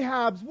and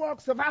Rahab's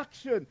works of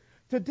action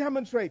to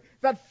demonstrate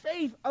that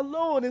faith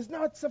alone is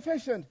not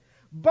sufficient.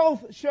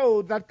 Both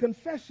showed that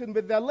confession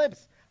with their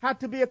lips had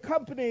to be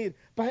accompanied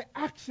by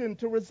action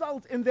to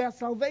result in their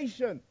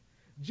salvation.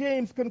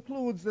 James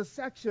concludes this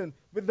section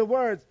with the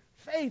words,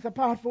 faith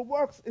apart from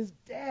works is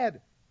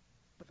dead.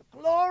 But the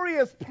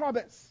glorious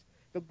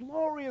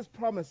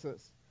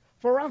promises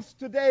for us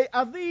today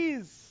are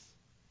these.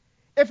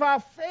 If our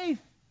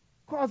faith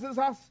causes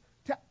us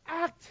to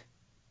act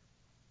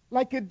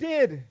like it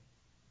did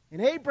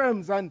in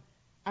Abram's and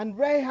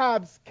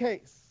Rahab's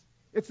case,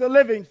 it's a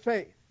living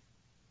faith.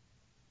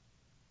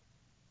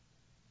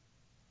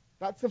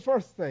 That's the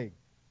first thing.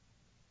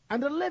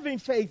 And a living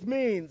faith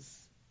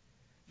means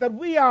that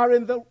we are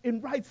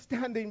in right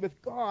standing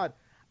with God,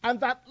 and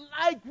that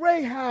like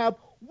Rahab,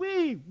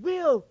 we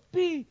will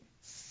be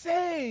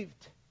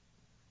saved.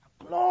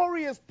 A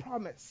glorious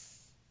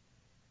promise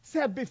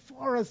set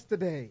before us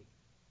today,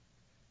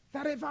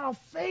 that if our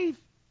faith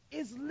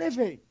is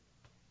living,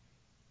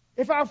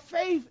 if our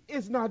faith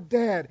is not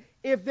dead,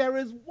 if there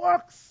is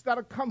works that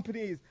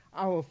accompanies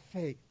our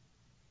faith,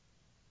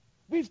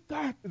 we've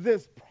got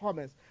this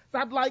promise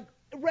that like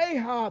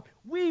Rahab,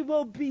 we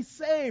will be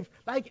saved.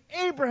 Like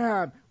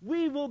Abraham,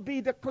 we will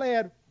be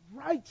declared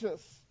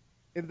righteous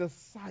in the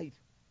sight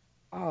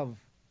of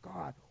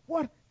God.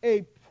 What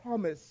a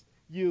promise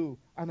you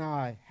and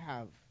I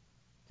have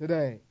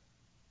today.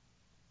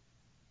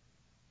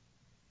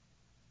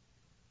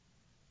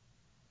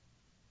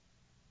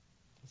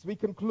 As we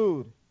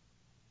conclude,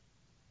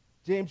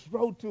 James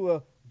wrote to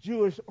a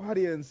Jewish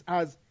audience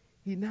as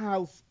he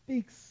now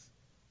speaks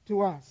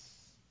to us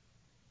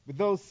with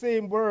those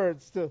same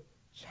words to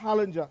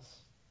challenge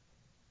us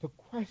to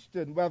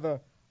question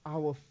whether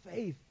our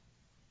faith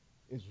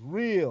is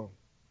real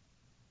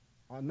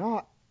or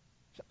not.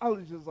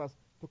 Challenges us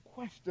to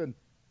question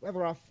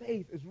whether our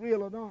faith is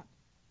real or not.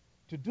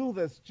 To do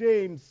this,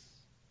 James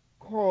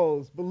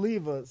calls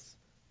believers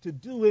to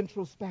do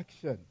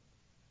introspection.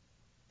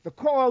 The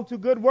call to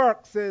good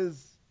works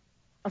is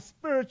a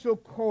spiritual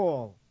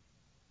call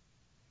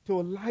to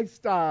a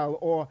lifestyle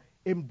or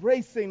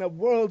embracing a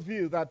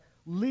worldview that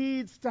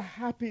leads to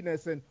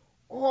happiness in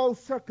all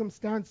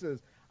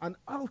circumstances and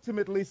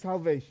ultimately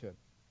salvation.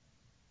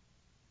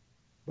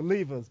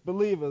 Believers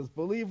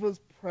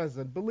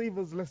present,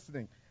 believers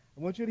listening, I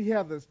want you to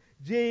hear this.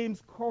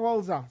 James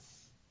calls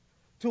us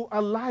to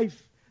a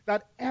life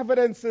that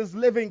evidences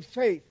living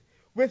faith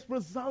with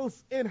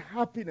results in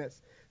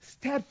happiness,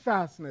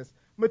 steadfastness,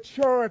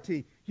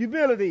 maturity,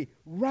 humility,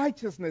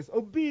 righteousness,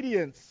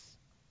 obedience.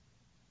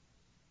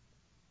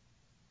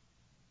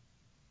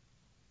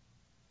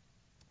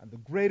 And the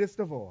greatest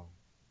of all,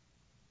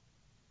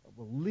 that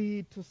will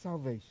lead to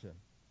salvation.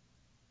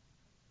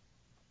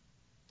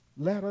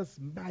 Let us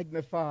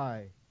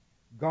magnify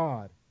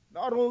God,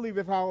 not only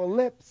with our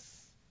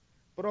lips,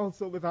 but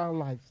also with our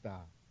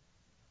lifestyle.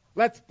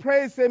 Let's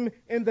praise Him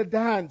in the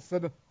dance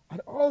and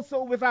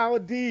also with our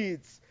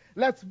deeds.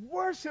 Let's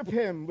worship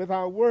Him with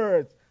our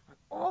words and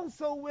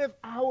also with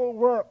our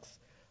works.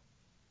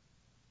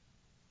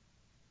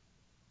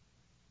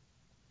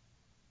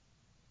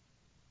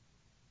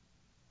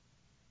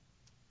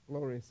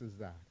 Glorious is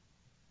that.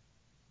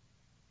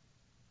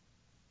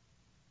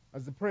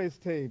 As the praise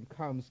team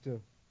comes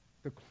to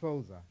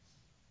close us,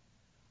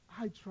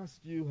 I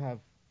trust you have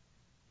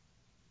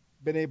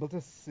been able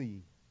to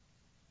see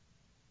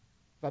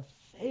that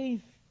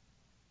faith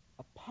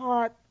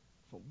apart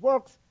from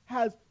works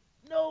has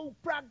no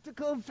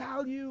practical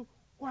value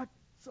whatsoever.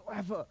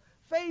 whatsoever.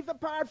 Faith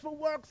apart from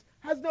works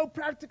has no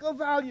practical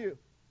value.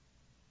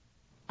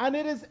 And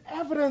it is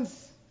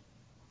evidence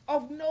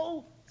of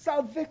no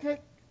salvific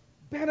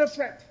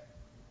benefit.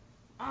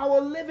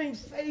 Our living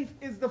faith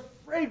is the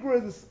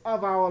fragrance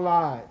of our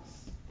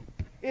lives.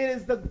 It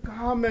is the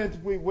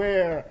garment we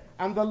wear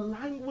and the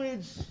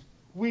language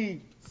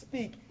we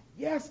speak.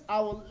 Yes,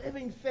 our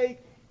living faith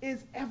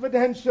is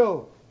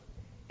evidential.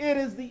 It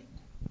is the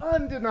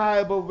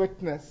undeniable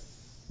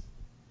witness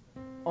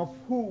of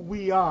who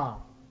we are.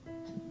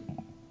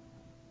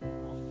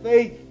 Our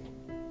faith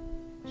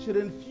should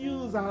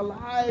infuse our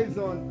lives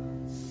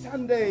on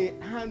Sunday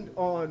and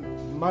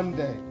on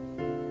Monday,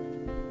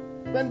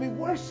 when we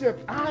worship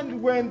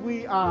and when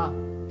we are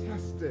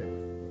tested,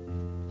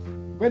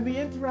 when we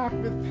interact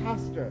with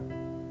pastor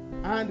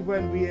and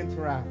when we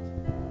interact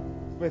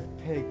with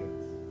pagans.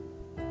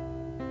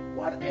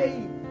 What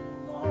a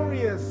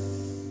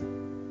glorious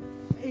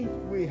faith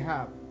we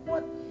have.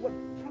 What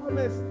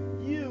promise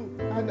you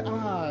and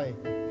I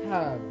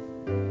have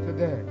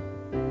today.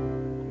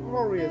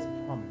 Glorious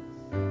promise.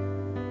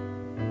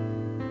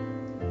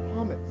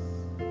 Promise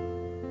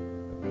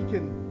that we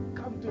can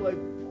come to a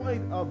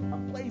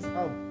place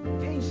of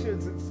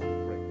patience and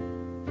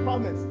suffering.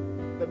 Promise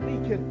that we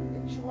can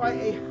enjoy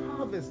a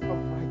harvest of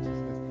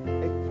righteousness.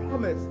 A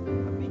promise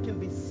that we can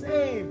be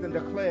saved and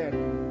declared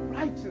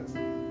righteous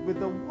with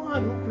the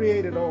one who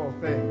created all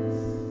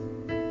things.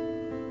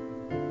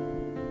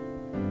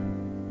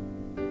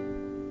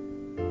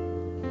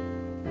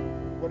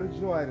 What a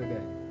joy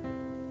today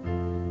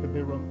to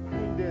be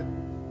reminded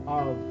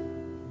of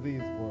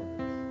these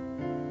words.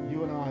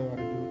 You and I ought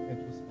to